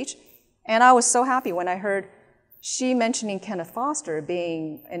speech, and I was so happy when I heard she mentioning Kenneth Foster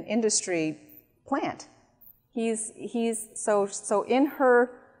being an industry plant. He's so in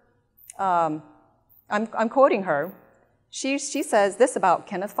her. I'm quoting her. She says this about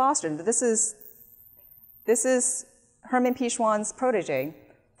Kenneth Foster. This is Herman P. Schwann's protege.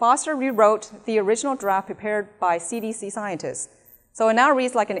 Foster rewrote the original draft prepared by CDC scientists, so it now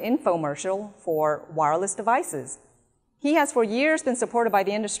reads like an infomercial for wireless devices. He has for years been supported by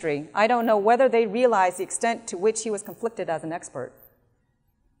the industry. I don't know whether they realize the extent to which he was conflicted as an expert.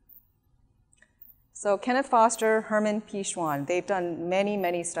 So Kenneth Foster, Herman P. Schwann, they've done many,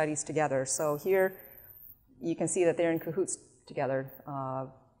 many studies together. So here you can see that they're in cahoots together.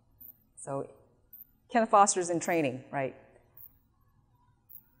 So Kenneth Foster's in training, right?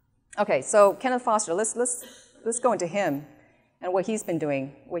 Okay, so Kenneth Foster, let's go into him and what he's been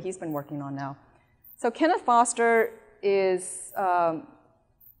doing, what he's been working on now. So Kenneth Foster is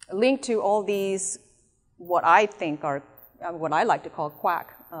linked to all these, what I think are, what I like to call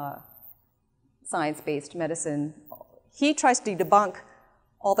quack science-based medicine. He tries to debunk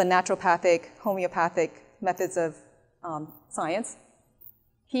all the naturopathic, homeopathic methods of science.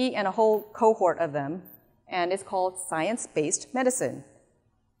 He and a whole cohort of them, and it's called science-based medicine.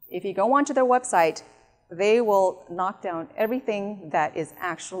 If you go onto their website, they will knock down everything that is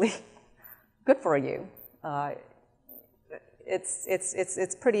actually good for you. It's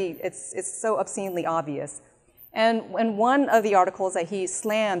so obscenely obvious. And one of the articles that he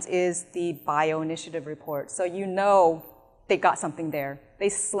slams is the Bio-Initiative report. So you know they got something there. They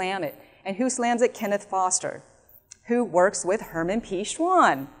slam it. And who slams it? Kenneth Foster, who works with Herman P.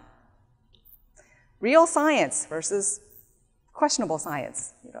 Schwann. Real science versus questionable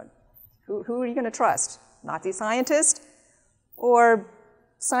science. Who are you going to trust? Nazi scientists or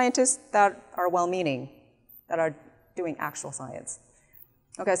scientists that are well-meaning, that are doing actual science?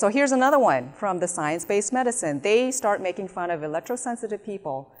 Okay, so here's another one from the science-based medicine. They start making fun of electrosensitive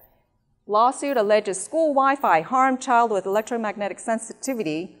people. Lawsuit alleges school Wi-Fi harmed child with electromagnetic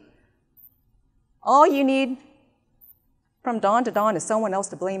sensitivity. All you need from dawn to dawn is someone else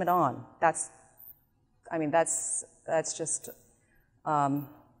to blame it on. That's just,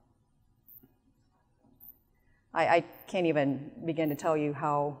 I can't even begin to tell you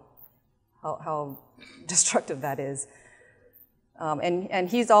how destructive that is. And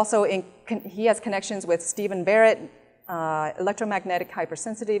he's also he has connections with Stephen Barrett. Electromagnetic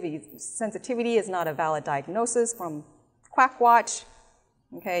hypersensitivity is not a valid diagnosis from Quackwatch.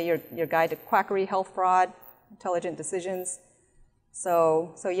 Okay, your guide to quackery, health fraud, intelligent decisions.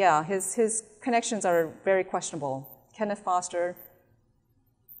 So yeah, his connections are very questionable. Kenneth Foster.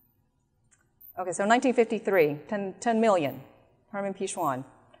 Okay, so 1953, 10 million, Herman P. Schwann.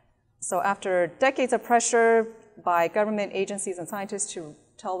 So after decades of pressure by government agencies and scientists to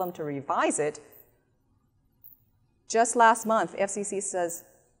tell them to revise it, just last month, FCC says,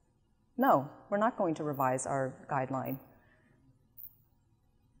 no, we're not going to revise our guideline.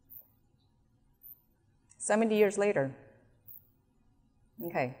 70 years later.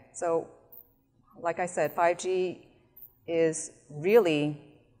 Okay, so like I said, 5G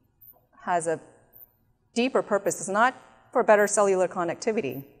has a deeper purpose. It's not for better cellular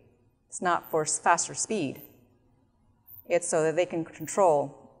connectivity. It's not for faster speed. It's so that they can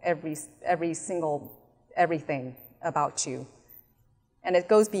control everything about you. And it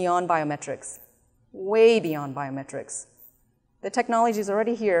goes beyond biometrics, way beyond biometrics. The technology is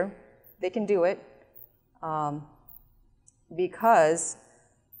already here. They can do it because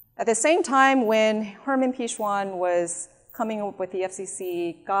at the same time when Herman P. Schwann was coming up with the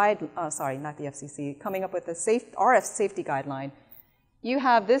FCC coming up with the RF safety guideline, you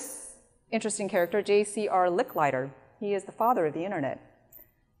have this interesting character, J.C.R. Licklider. He is the father of the internet.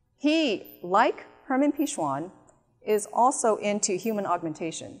 He, like Herman P. Schwann, is also into human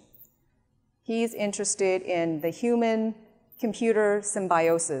augmentation. He's interested in the human man-computer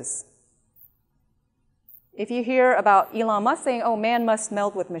symbiosis. If you hear about Elon Musk saying, oh, man must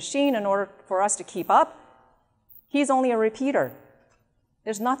meld with machine in order for us to keep up, he's only a repeater.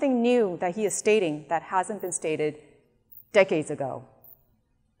 There's nothing new that he is stating that hasn't been stated decades ago.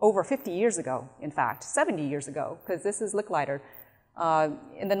 Over 50 years ago, in fact, 70 years ago, because this is Licklider.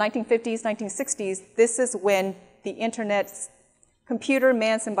 In the 1950s, 1960s, this is when the internet's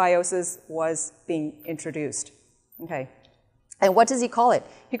computer-man symbiosis was being introduced. Okay. And what does he call it?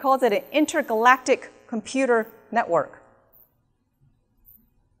 He calls it an intergalactic computer network.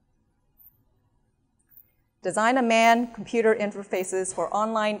 Design a man-computer interfaces for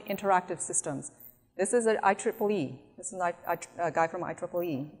online interactive systems. This is an IEEE. This is a guy from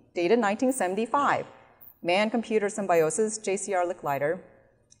IEEE, dated 1975. Man-computer symbiosis, JCR Licklider.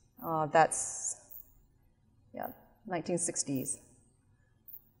 That's, yeah, 1960s.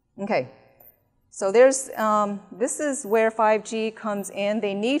 Okay, so there's, this is where 5G comes in.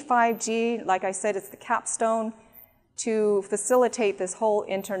 They need 5G. Like I said, it's the capstone to facilitate this whole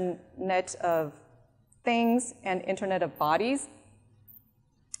Internet of Things and Internet of Bodies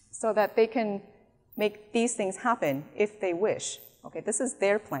so that they can make these things happen if they wish. Okay, this is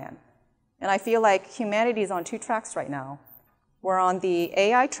their plan. And I feel like humanity is on two tracks right now. We're on the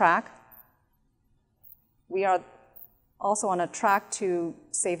AI track. We are also on a track to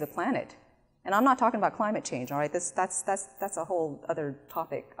save the planet. And I'm not talking about climate change, all right? That's a whole other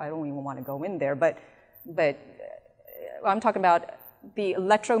topic. I don't even want to go in there. But I'm talking about the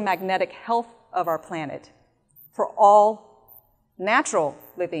electromagnetic health of our planet for all natural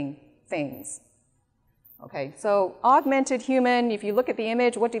living things. Okay, so augmented human, if you look at the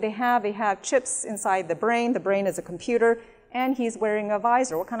image, what do they have? They have chips inside the brain. The brain is a computer, and he's wearing a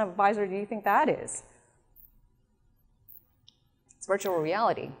visor. What kind of visor do you think that is? It's virtual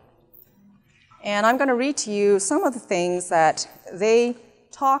reality. And I'm going to read to you some of the things that they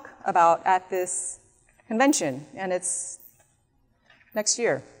talk about at this convention, and it's next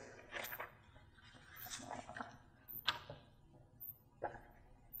year.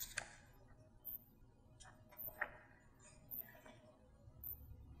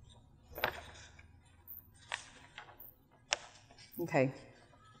 Okay.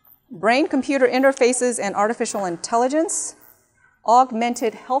 Brain-computer interfaces and artificial intelligence,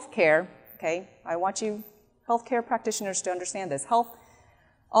 augmented healthcare. Okay, I want you healthcare practitioners to understand this.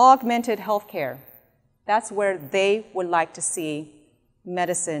 Augmented healthcare. That's where they would like to see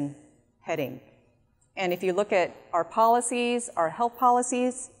medicine heading. And if you look at our policies, our health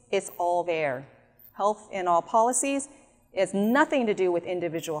policies, it's all there. Health in all policies has nothing to do with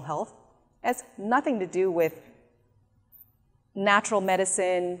individual health. It has nothing to do with natural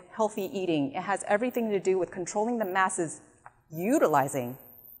medicine, healthy eating. It has everything to do with controlling the masses, utilizing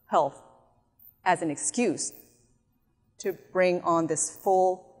health as an excuse to bring on this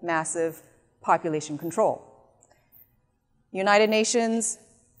full, massive population control. United Nations,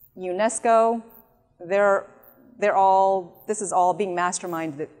 UNESCO, this is all being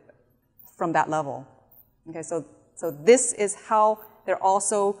masterminded from that level. Okay, so this is how they're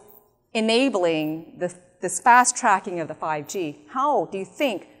also enabling this fast tracking of the 5G. Who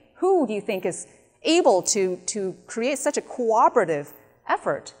do you think is able to create such a cooperative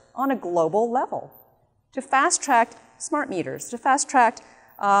effort on a global level to fast track smart meters, to fast track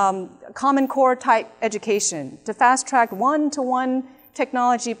Common Core type education, to fast track one-to-one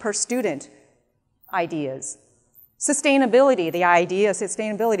technology per student ideas. Sustainability, the idea of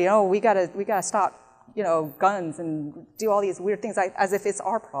sustainability, oh, we gotta stop, guns and do all these weird things as if it's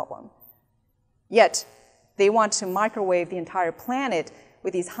our problem. Yet, they want to microwave the entire planet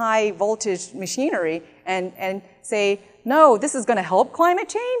with these high voltage machinery and say, no, this is gonna help climate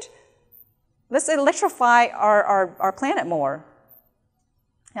change? Let's electrify our planet more.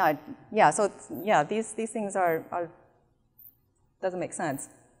 These things doesn't make sense.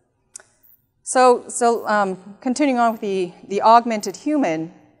 So continuing on with the augmented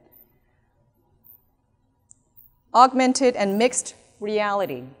human, augmented and mixed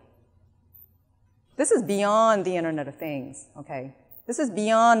reality. This is beyond the Internet of Things, okay? This is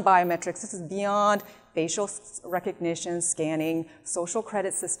beyond biometrics. This is beyond facial recognition, scanning, social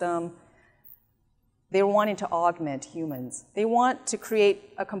credit system. They're wanting to augment humans. They want to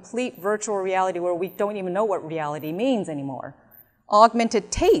create a complete virtual reality where we don't even know what reality means anymore.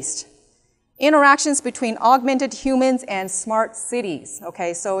 Augmented taste. Interactions between augmented humans and smart cities,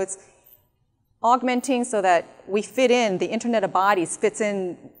 okay? So it's augmenting so that we fit in, the Internet of Bodies fits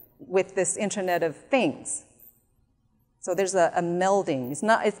in with this Internet of Things. So there's a melding.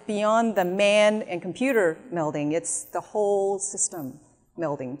 It's beyond the man and computer melding. It's the whole system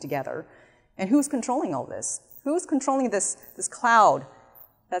melding together. And who's controlling all this? Who's controlling this cloud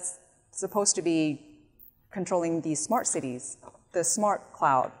that's supposed to be controlling these smart cities, the smart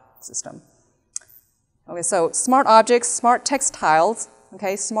cloud system? Okay, so smart objects, smart textiles,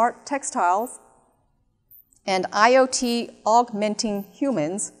 okay, smart textiles, and IoT augmenting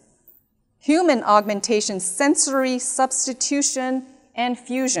humans, human augmentation, sensory substitution and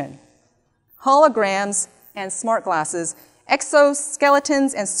fusion, holograms and smart glasses,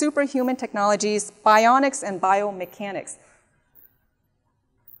 exoskeletons and superhuman technologies, bionics and biomechanics.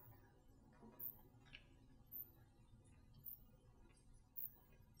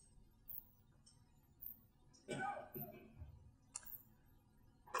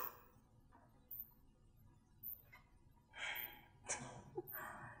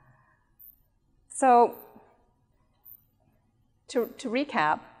 So, to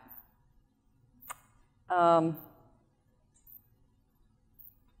recap,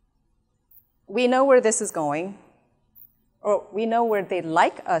 we know where this is going, or we know where they'd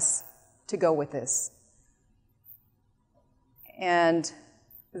like us to go with this. And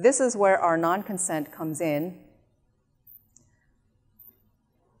this is where our non-consent comes in.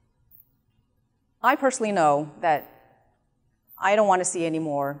 I personally know that I don't want to see any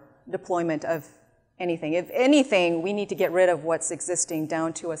more deployment of anything. If anything, we need to get rid of what's existing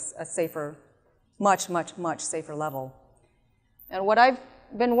down to a safer, much, much, much safer level. And what I've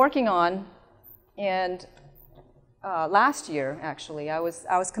been working on, and last year, actually, I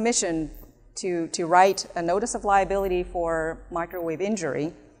was commissioned to write a notice of liability for microwave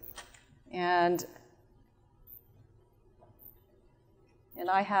injury, and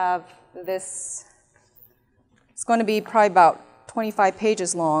I have this. It's going to be probably about 25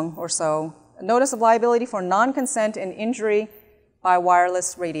 pages long or so. A notice of liability for non-consent and injury by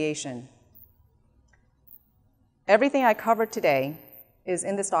wireless radiation. Everything I covered today is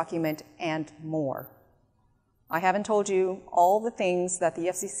in this document and more. I haven't told you all the things that the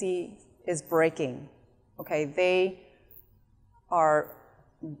FCC is breaking. Okay, they are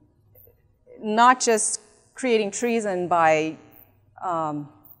not just creating treason by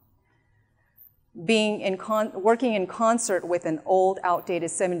working in concert with an old, outdated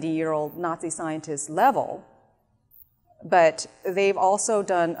 70-year-old Nazi scientist level, but they've also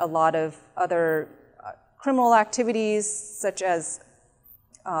done a lot of other criminal activities, such as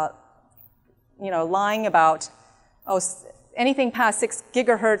lying about, anything past 6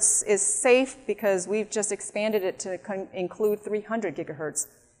 gigahertz is safe because we've just expanded it to include 300 gigahertz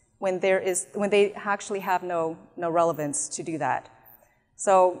when they actually have no relevance to do that.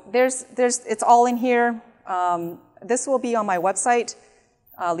 So it's all in here. This will be on my website,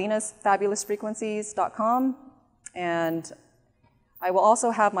 lenasfabulousfrequencies.com, and I will also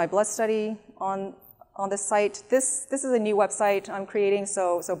have my blood study on this site. This is a new website I'm creating,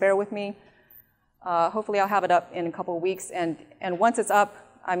 so bear with me. Hopefully I'll have it up in a couple of weeks, and once it's up,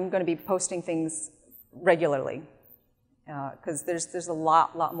 I'm going to be posting things regularly, because there's a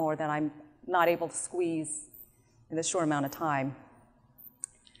lot more that I'm not able to squeeze in this short amount of time.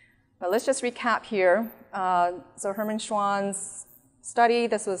 But let's just recap here. So Hermann Schwann's study,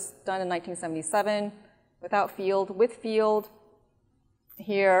 this was done in 1977, without field, with field.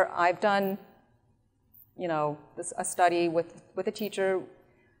 Here I've done, a study with a teacher,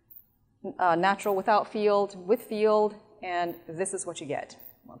 natural without field, with field, and this is what you get,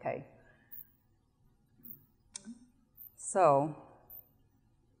 okay? So,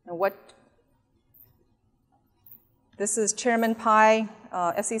 this is Chairman Pai,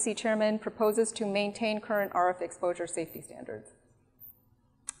 FCC Chairman, proposes to maintain current RF exposure safety standards.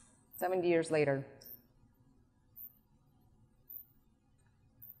 70 years later.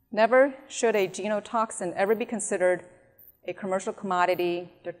 Never should a genotoxin ever be considered a commercial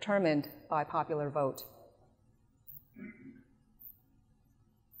commodity determined by popular vote.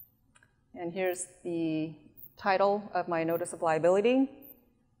 And here's the title of my notice of liability.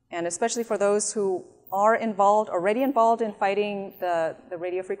 And especially for those who are already involved in fighting the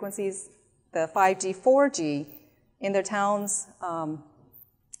radio frequencies, the 5G, 4G in their towns,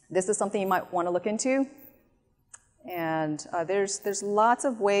 this is something you might want to look into. And there's lots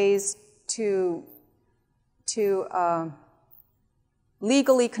of ways to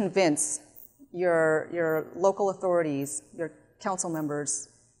legally convince your local authorities, your council members,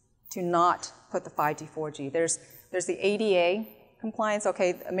 to not put the 5G, 4G. There's the ADA compliance.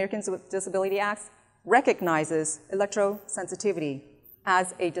 Okay, Americans with Disability Act recognizes electrosensitivity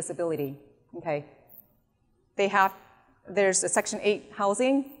as a disability. Okay, there's a Section 8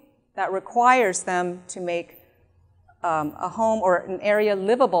 housing that requires them to make a home or an area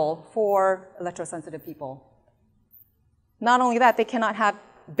livable for electrosensitive people. Not only that, they cannot have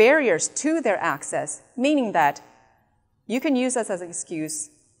barriers to their access, meaning that you can use this as an excuse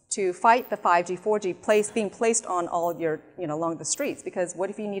to fight the 5G, 4G being placed on all your, along the streets. Because what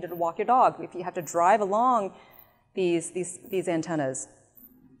if you needed to walk your dog? If you have to drive along these antennas,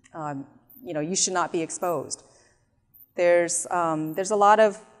 you should not be exposed. There's a lot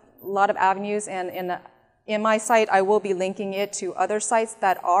of avenues, and in my site, I will be linking it to other sites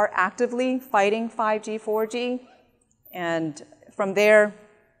that are actively fighting 5G, 4G, and from there,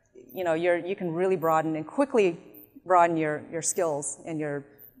 you can really broaden and quickly broaden your skills and your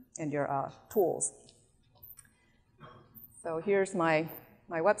tools. So here's my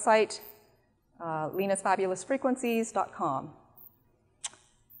website, lenasfabulousfrequencies.com.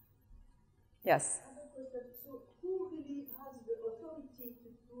 Yes? So who really has the authority to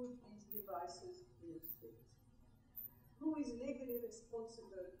put these devices in the state? Who is legally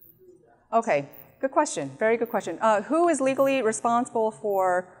responsible to do that? Okay, good question. Very good question. Who is legally responsible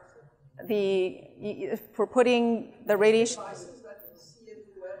for putting the radiation?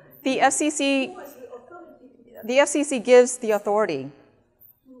 The FCC. The FCC gives the authority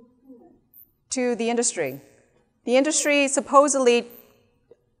to the industry. The industry supposedly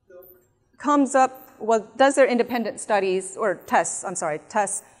comes up, does their independent studies, or tests,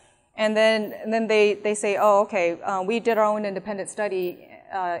 and then they say, oh, okay, we did our own independent study,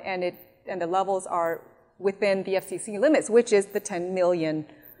 and the levels are within the FCC limits, which is the 10 million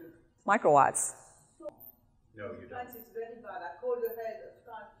microwatts. No, you don't. It's very bad. I called ahead of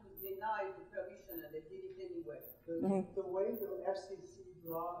time to deny the permission, and they did it anyway. The way the FCC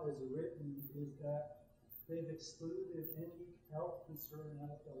law is written is that they've excluded any health concern out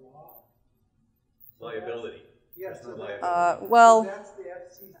of the law. Liability. Yes. That's So not that's, liability. Well, so that's the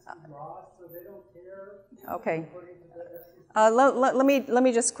FCC law, so they don't care. okay. According to the FCC. Let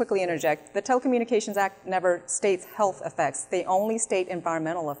me just quickly interject. The Telecommunications Act never states health effects. They only state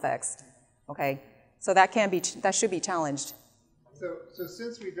environmental effects. Okay, so that should be challenged. So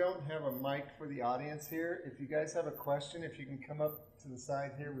since we don't have a mic for the audience here, if you guys have a question, if you can come up to the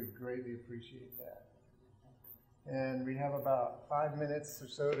side here, we'd greatly appreciate that. And we have about 5 minutes or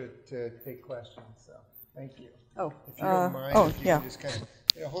so to take questions. So thank you. Oh, If you don't mind, if you can just kind of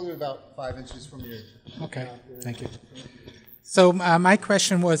hold it about 5 inches from your. Okay, thank you. So my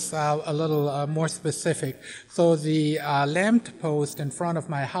question was a little more specific. So the lamp post in front of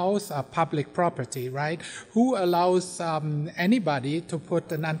my house are public property, right? Who allows anybody to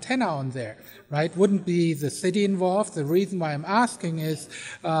put an antenna on there, right? Wouldn't be the city involved? The reason why I'm asking is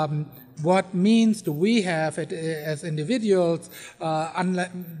what means do we have as individuals,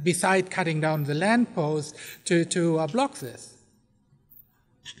 beside cutting down the lamp post, to block this?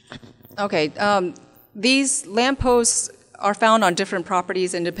 okay. These lampposts are found on different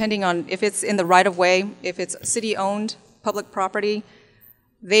properties, and depending on if it's in the right-of-way, if it's city-owned public property,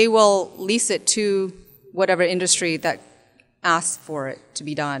 they will lease it to whatever industry that asks for it to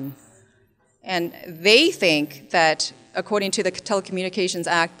be done. And they think that, according to the Telecommunications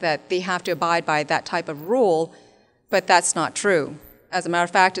Act, that they have to abide by that type of rule, but that's not true. As a matter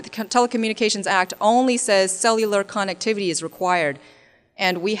of fact, the Telecommunications Act only says cellular connectivity is required,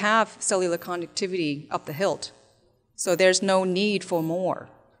 and we have cellular connectivity up the hilt. So there's no need for more.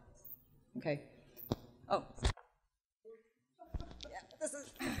 Okay. Oh. Yeah, this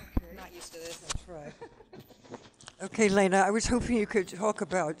is not used to this. That's right. Okay, Lena, I was hoping you could talk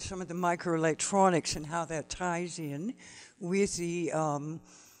about some of the microelectronics and how that ties in with the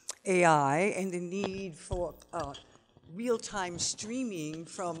AI and the need for real-time streaming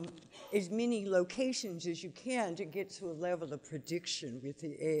from as many locations as you can to get to a level of prediction with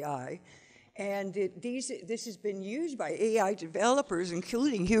the AI. And this has been used by AI developers,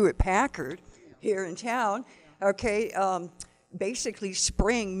 including Hewlett-Packard here in town, okay, basically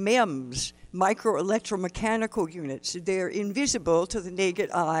spraying MEMS, micro-electromechanical units. They're invisible to the naked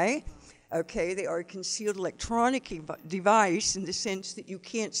eye, okay? They are a concealed electronic device in the sense that you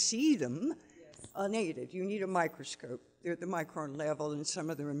can't see them unaided. You need a microscope. They're at the micron level, and some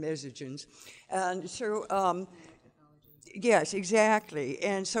of them are mesogens. And so, yes, exactly.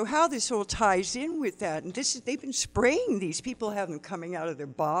 And so how this all ties in with that, and they've been spraying these. People have them coming out of their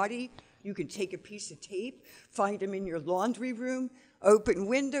body. You can take a piece of tape, find them in your laundry room, open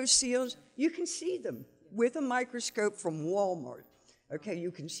window seals. You can see them with a microscope from Walmart. Okay,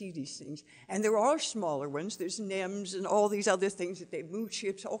 you can see these things. And there are smaller ones. There's NEMS and all these other things that they've moved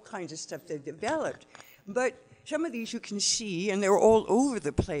chips, all kinds of stuff they've developed. But some of these you can see, and they're all over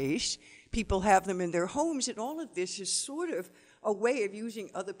the place. People have them in their homes, and all of this is sort of a way of using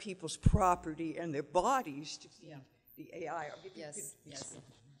other people's property and their bodies to feed the AI. Yes, yes.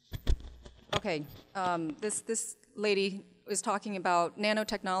 Okay, this lady was talking about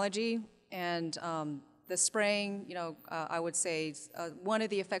nanotechnology and the spraying. You know, I would say one of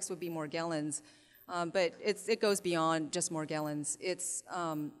the effects would be Morgellons, but it goes beyond just Morgellons. It's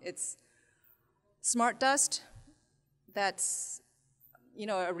smart dust. That's, you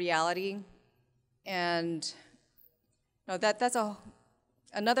know, a reality, and you know, that's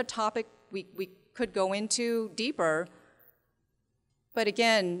another topic we could go into deeper. But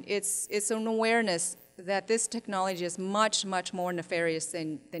again, it's an awareness that this technology is much, much more nefarious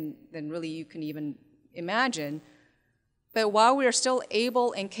than really you can even imagine. But while we are still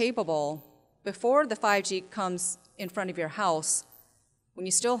able and capable, before the 5G comes in front of your house, when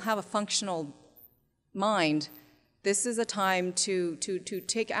you still have a functional mind, this is a time to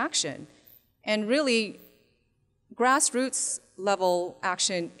take action. And really, grassroots level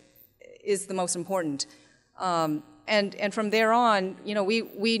action is the most important. And from there on, you know,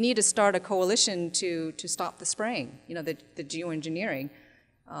 we need to start a coalition to stop the spraying, you know, the geoengineering,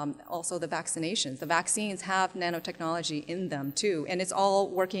 also the vaccinations. The vaccines have nanotechnology in them too, and it's all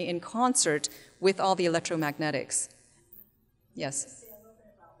working in concert with all the electromagnetics. Yes? Say a little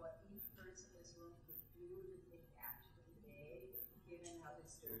bit about what each person in this room could do to take action today, given how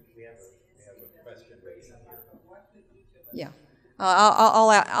disturbing We have a question raised here. what could each of us Yeah.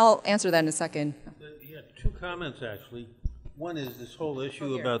 I'll answer that in a second. Yeah, two comments actually. One is this whole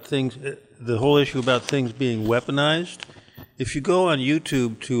issue here. about things, the whole issue about things being weaponized. If you go on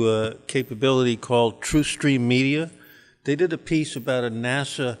YouTube to a capability called TrueStream Media, they did a piece about a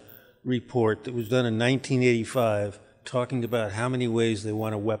NASA report that was done in 1985 talking about how many ways they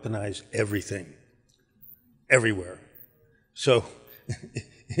want to weaponize everything, everywhere. So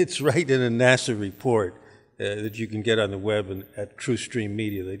it's right in a NASA report that you can get on the web and at TrueStream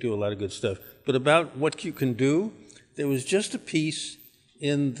Media. They do a lot of good stuff. But about what you can do, there was just a piece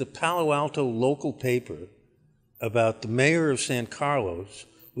in the Palo Alto local paper about the mayor of San Carlos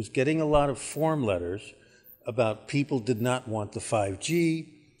was getting a lot of form letters about people did not want the 5G.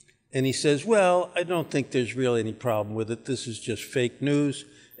 And he says, well, I don't think there's really any problem with it. This is just fake news.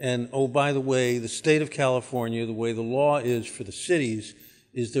 And oh, by the way, the state of California, the way the law is for the cities,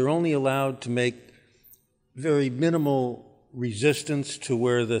 is they're only allowed to make very minimal resistance to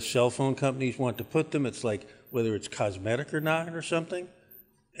where the cell phone companies want to put them. It's like whether it's cosmetic or not or something.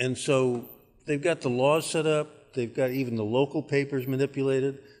 And so they've got the laws set up. They've got even the local papers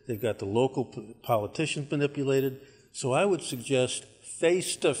manipulated. They've got the local politicians manipulated. So I would suggest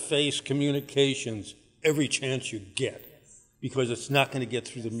face-to-face communications every chance you get, because it's not going to get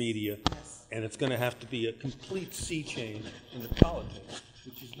through the media, and it's going to have to be a complete sea change in the politics,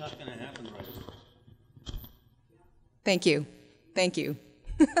 which is not going to happen right now. Thank you. Thank you.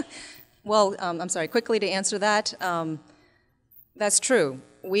 Well, I'm sorry, quickly to answer that, that's true.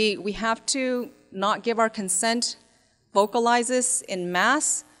 We have to not give our consent, vocalize this in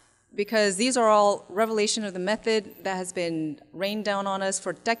mass, because these are all revelation of the method that has been rained down on us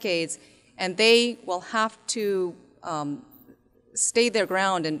for decades, and they will have to stay their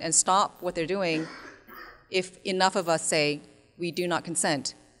ground and stop what they're doing if enough of us say we do not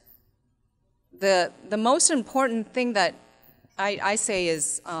consent. The most important thing that I say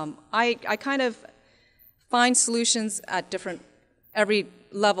is I kind of find solutions at every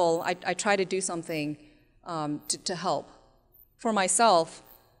level. I try to do something to help. For myself,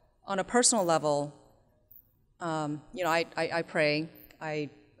 on a personal level, you know, I pray, I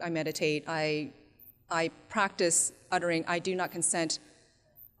meditate, I practice uttering "I do not consent"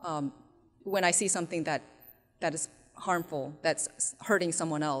 when I see something that is harmful, that's hurting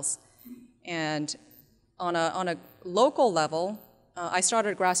someone else. And on a local level, I started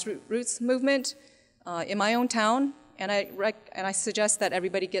a grassroots movement in my own town, and I suggest that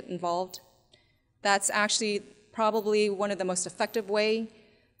everybody get involved. That's actually probably one of the most effective ways,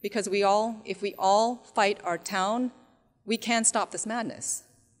 because if we all fight our town, we can stop this madness.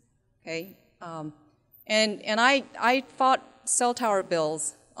 Okay, and I fought cell tower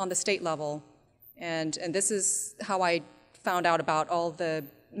bills on the state level, and this is how I found out about all the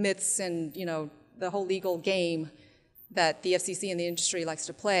myths and, you know, the whole legal game that the FCC and the industry likes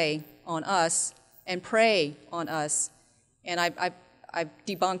to play on us and prey on us, and I've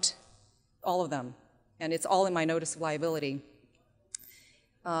debunked all of them, and it's all in my notice of liability.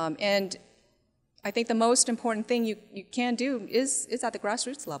 And I think the most important thing you can do is at the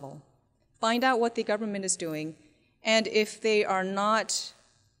grassroots level. Find out what the government is doing, and if they are not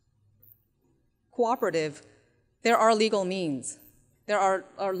cooperative, there are legal means. There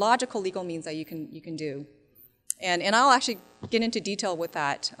are logical legal means that you can do, and I'll actually get into detail with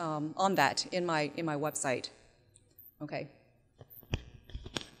that on that in my website. Okay.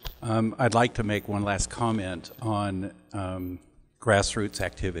 I'd like to make one last comment on grassroots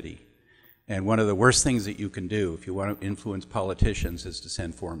activity. And one of the worst things that you can do if you want to influence politicians is to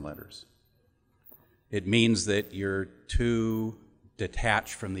send form letters. It means that you're too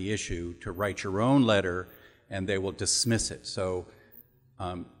detached from the issue to write your own letter, and they will dismiss it. So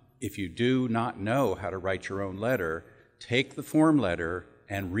if you do not know how to write your own letter, take the form letter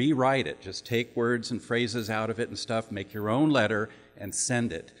and rewrite it. Just take words and phrases out of it and stuff, make your own letter and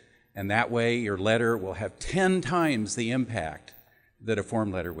send it. And that way your letter will have 10 times the impact that a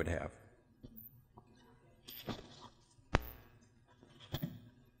form letter would have.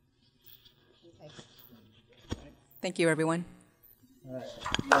 Thank you, everyone. All right.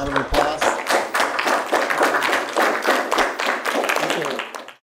 Round of applause. Okay.